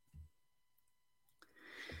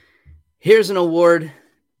 Here's an award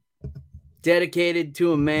dedicated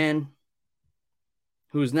to a man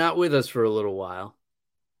who's not with us for a little while.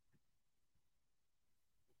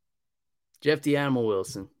 Jeff the Animal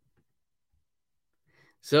Wilson.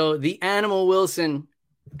 So the Animal Wilson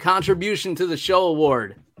Contribution to the Show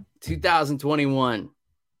Award 2021.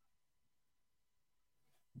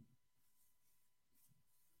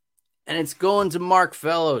 And it's going to Mark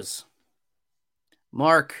Fellows.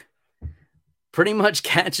 Mark pretty much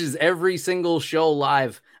catches every single show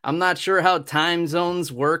live. I'm not sure how time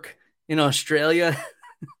zones work in Australia,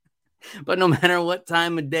 but no matter what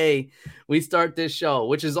time of day we start this show,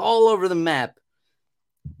 which is all over the map,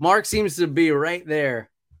 Mark seems to be right there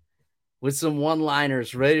with some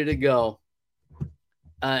one-liners ready to go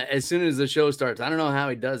as soon as the show starts. I don't know how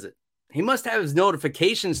he does it. He must have his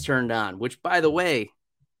notifications turned on, which, by the way,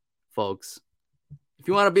 folks, if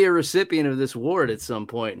you want to be a recipient of this award at some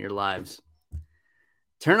point in your lives,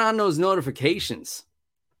 turn on those notifications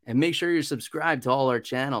and make sure you're subscribed to all our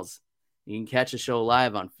channels. You can catch a show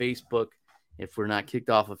live on Facebook if we're not kicked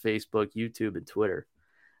off of Facebook, YouTube, and Twitter.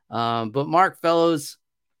 But Mark Fellows,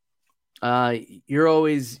 you're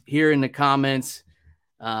always here in the comments,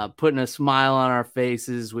 putting a smile on our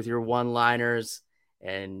faces with your one-liners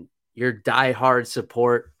and your diehard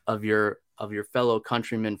support of your fellow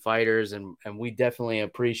countrymen fighters, and we definitely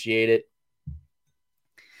appreciate it.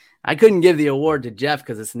 I couldn't give the award to Jeff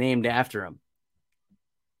because it's named after him.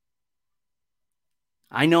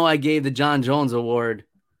 I know I gave the John Jones Award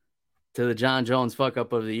to the John Jones Fuck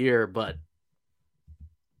Up of the Year, but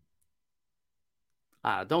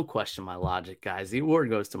don't question my logic, guys. The award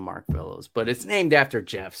goes to Mark Fellows, but it's named after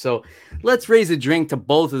Jeff. So let's raise a drink to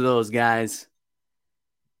both of those guys.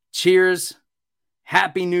 Cheers.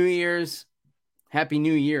 Happy New Year's. Happy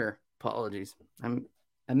New Year. Apologies.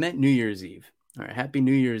 I meant New Year's Eve. All right. Happy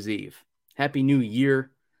New Year's Eve. Happy New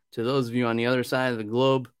Year to those of you on the other side of the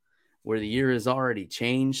globe where the year has already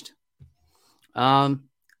changed.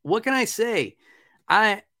 What can I say?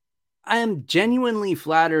 I am genuinely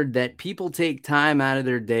flattered that people take time out of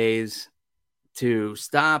their days to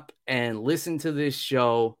stop and listen to this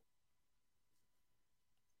show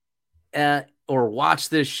or watch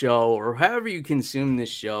this show or however you consume this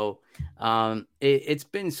show. It's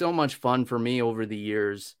been so much fun for me over the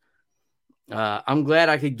years. I'm glad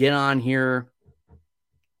I could get on here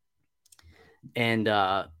and,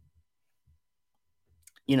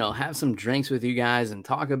 have some drinks with you guys and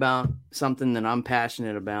talk about something that I'm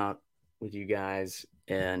passionate about with you guys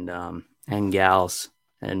and gals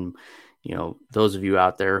and, those of you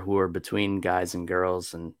out there who are between guys and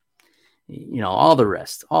girls and, all the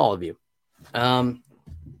rest, all of you.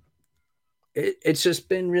 It's just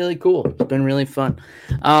been really cool. It's been really fun.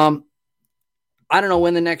 I don't know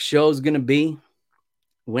when the next show is going to be,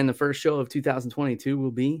 when the first show of 2022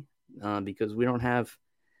 will be, because we're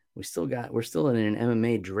still in an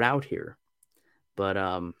MMA drought here.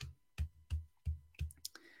 But,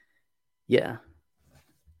 yeah,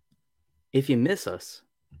 if you miss us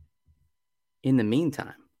in the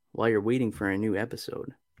meantime, while you're waiting for a new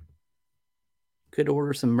episode, could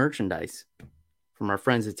order some merchandise from our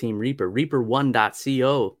friends at Team Reaper.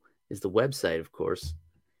 Reaper1.co is the website, of course.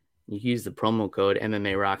 You can use the promo code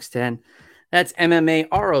MMA Rocks 10. That's MMA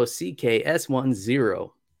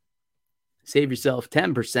ROCKS10. Save yourself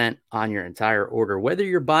 10% on your entire order. Whether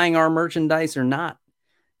you're buying our merchandise or not,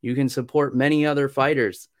 you can support many other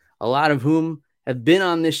fighters, a lot of whom have been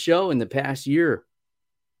on this show in the past year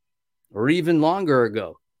or even longer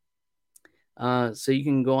ago. So you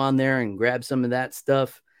can go on there and grab some of that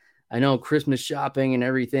stuff. I know Christmas shopping and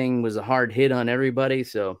everything was a hard hit on everybody.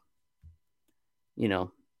 So,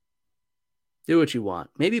 do what you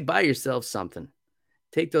want. Maybe buy yourself something.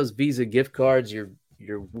 Take those Visa gift cards your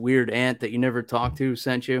weird aunt that you never talked to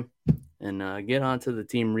sent you, and get onto the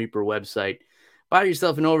Team Reaper website. Buy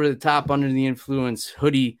yourself an over-the-top, under the influence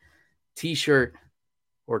hoodie, t-shirt,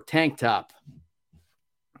 or tank top.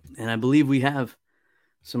 And I believe we have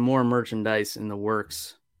some more merchandise in the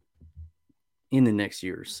works in the next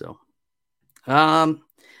year or so. I'm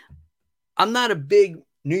not a big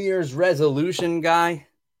New Year's resolution guy.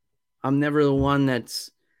 I'm never the one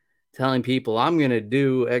that's telling people I'm going to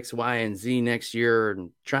do X, Y, and Z next year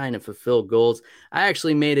and trying to fulfill goals. I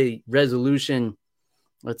actually made a resolution.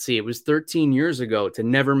 It was 13 years ago to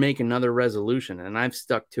never make another resolution, and I've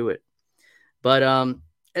stuck to it. But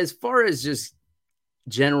as far as just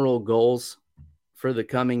general goals for the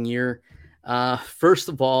coming year, first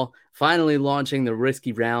of all, finally launching the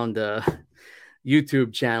Risky Round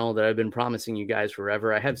YouTube channel that I've been promising you guys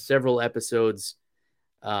forever. I have several episodes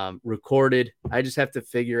recorded. I just have to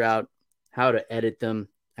figure out how to edit them.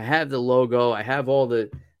 I have the logo. I have all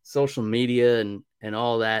the social media and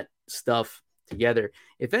all that stuff together.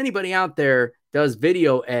 If anybody out there does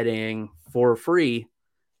video editing for free,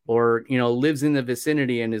 or, lives in the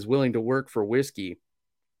vicinity and is willing to work for whiskey,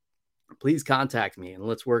 please contact me and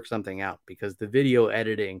let's work something out, because the video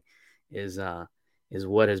editing is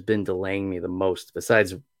what has been delaying me the most,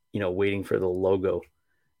 besides, waiting for the logo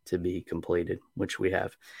to be completed, which we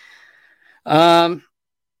have.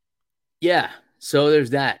 Yeah, so there's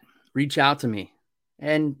that. Reach out to me,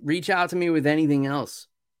 and reach out to me with anything else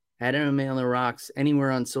at MMA on the Rocks,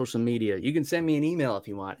 anywhere on social media. You can send me an email if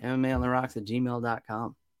you want,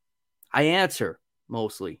 MMAonTheRocks@gmail.com. I answer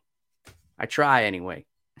mostly. I try anyway.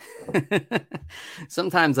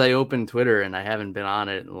 Sometimes I open Twitter and I haven't been on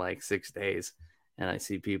it in like 6 days, and I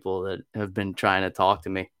see people that have been trying to talk to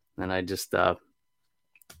me, and I just,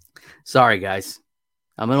 sorry guys,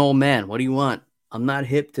 I'm an old man. What do you want? I'm not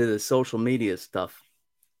hip to the social media stuff.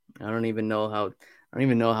 I don't even know how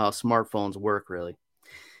smartphones work, really.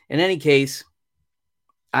 In any case,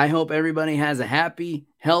 I hope everybody has a happy,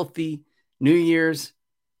 healthy New Year's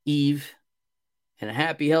Eve and a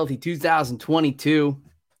happy, healthy 2022.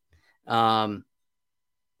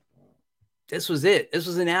 This was it. This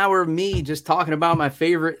was an hour of me just talking about my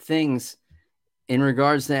favorite things in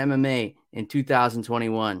regards to MMA in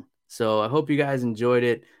 2021. So I hope you guys enjoyed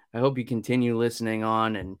it. I hope you continue listening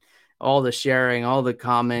on, and all the sharing, all the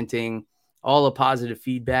commenting, all the positive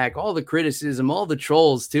feedback, all the criticism, all the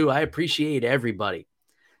trolls too. I appreciate everybody.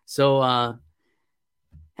 So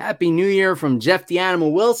Happy New Year from Jeff the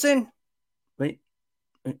Animal Wilson.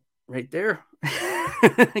 Right there.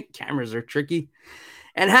 Cameras are tricky.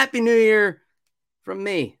 And Happy New Year from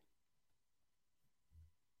me.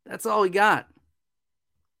 That's all we got.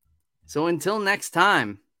 So until next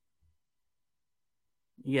time,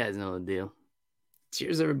 you guys know the deal.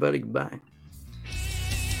 Cheers, everybody. Goodbye.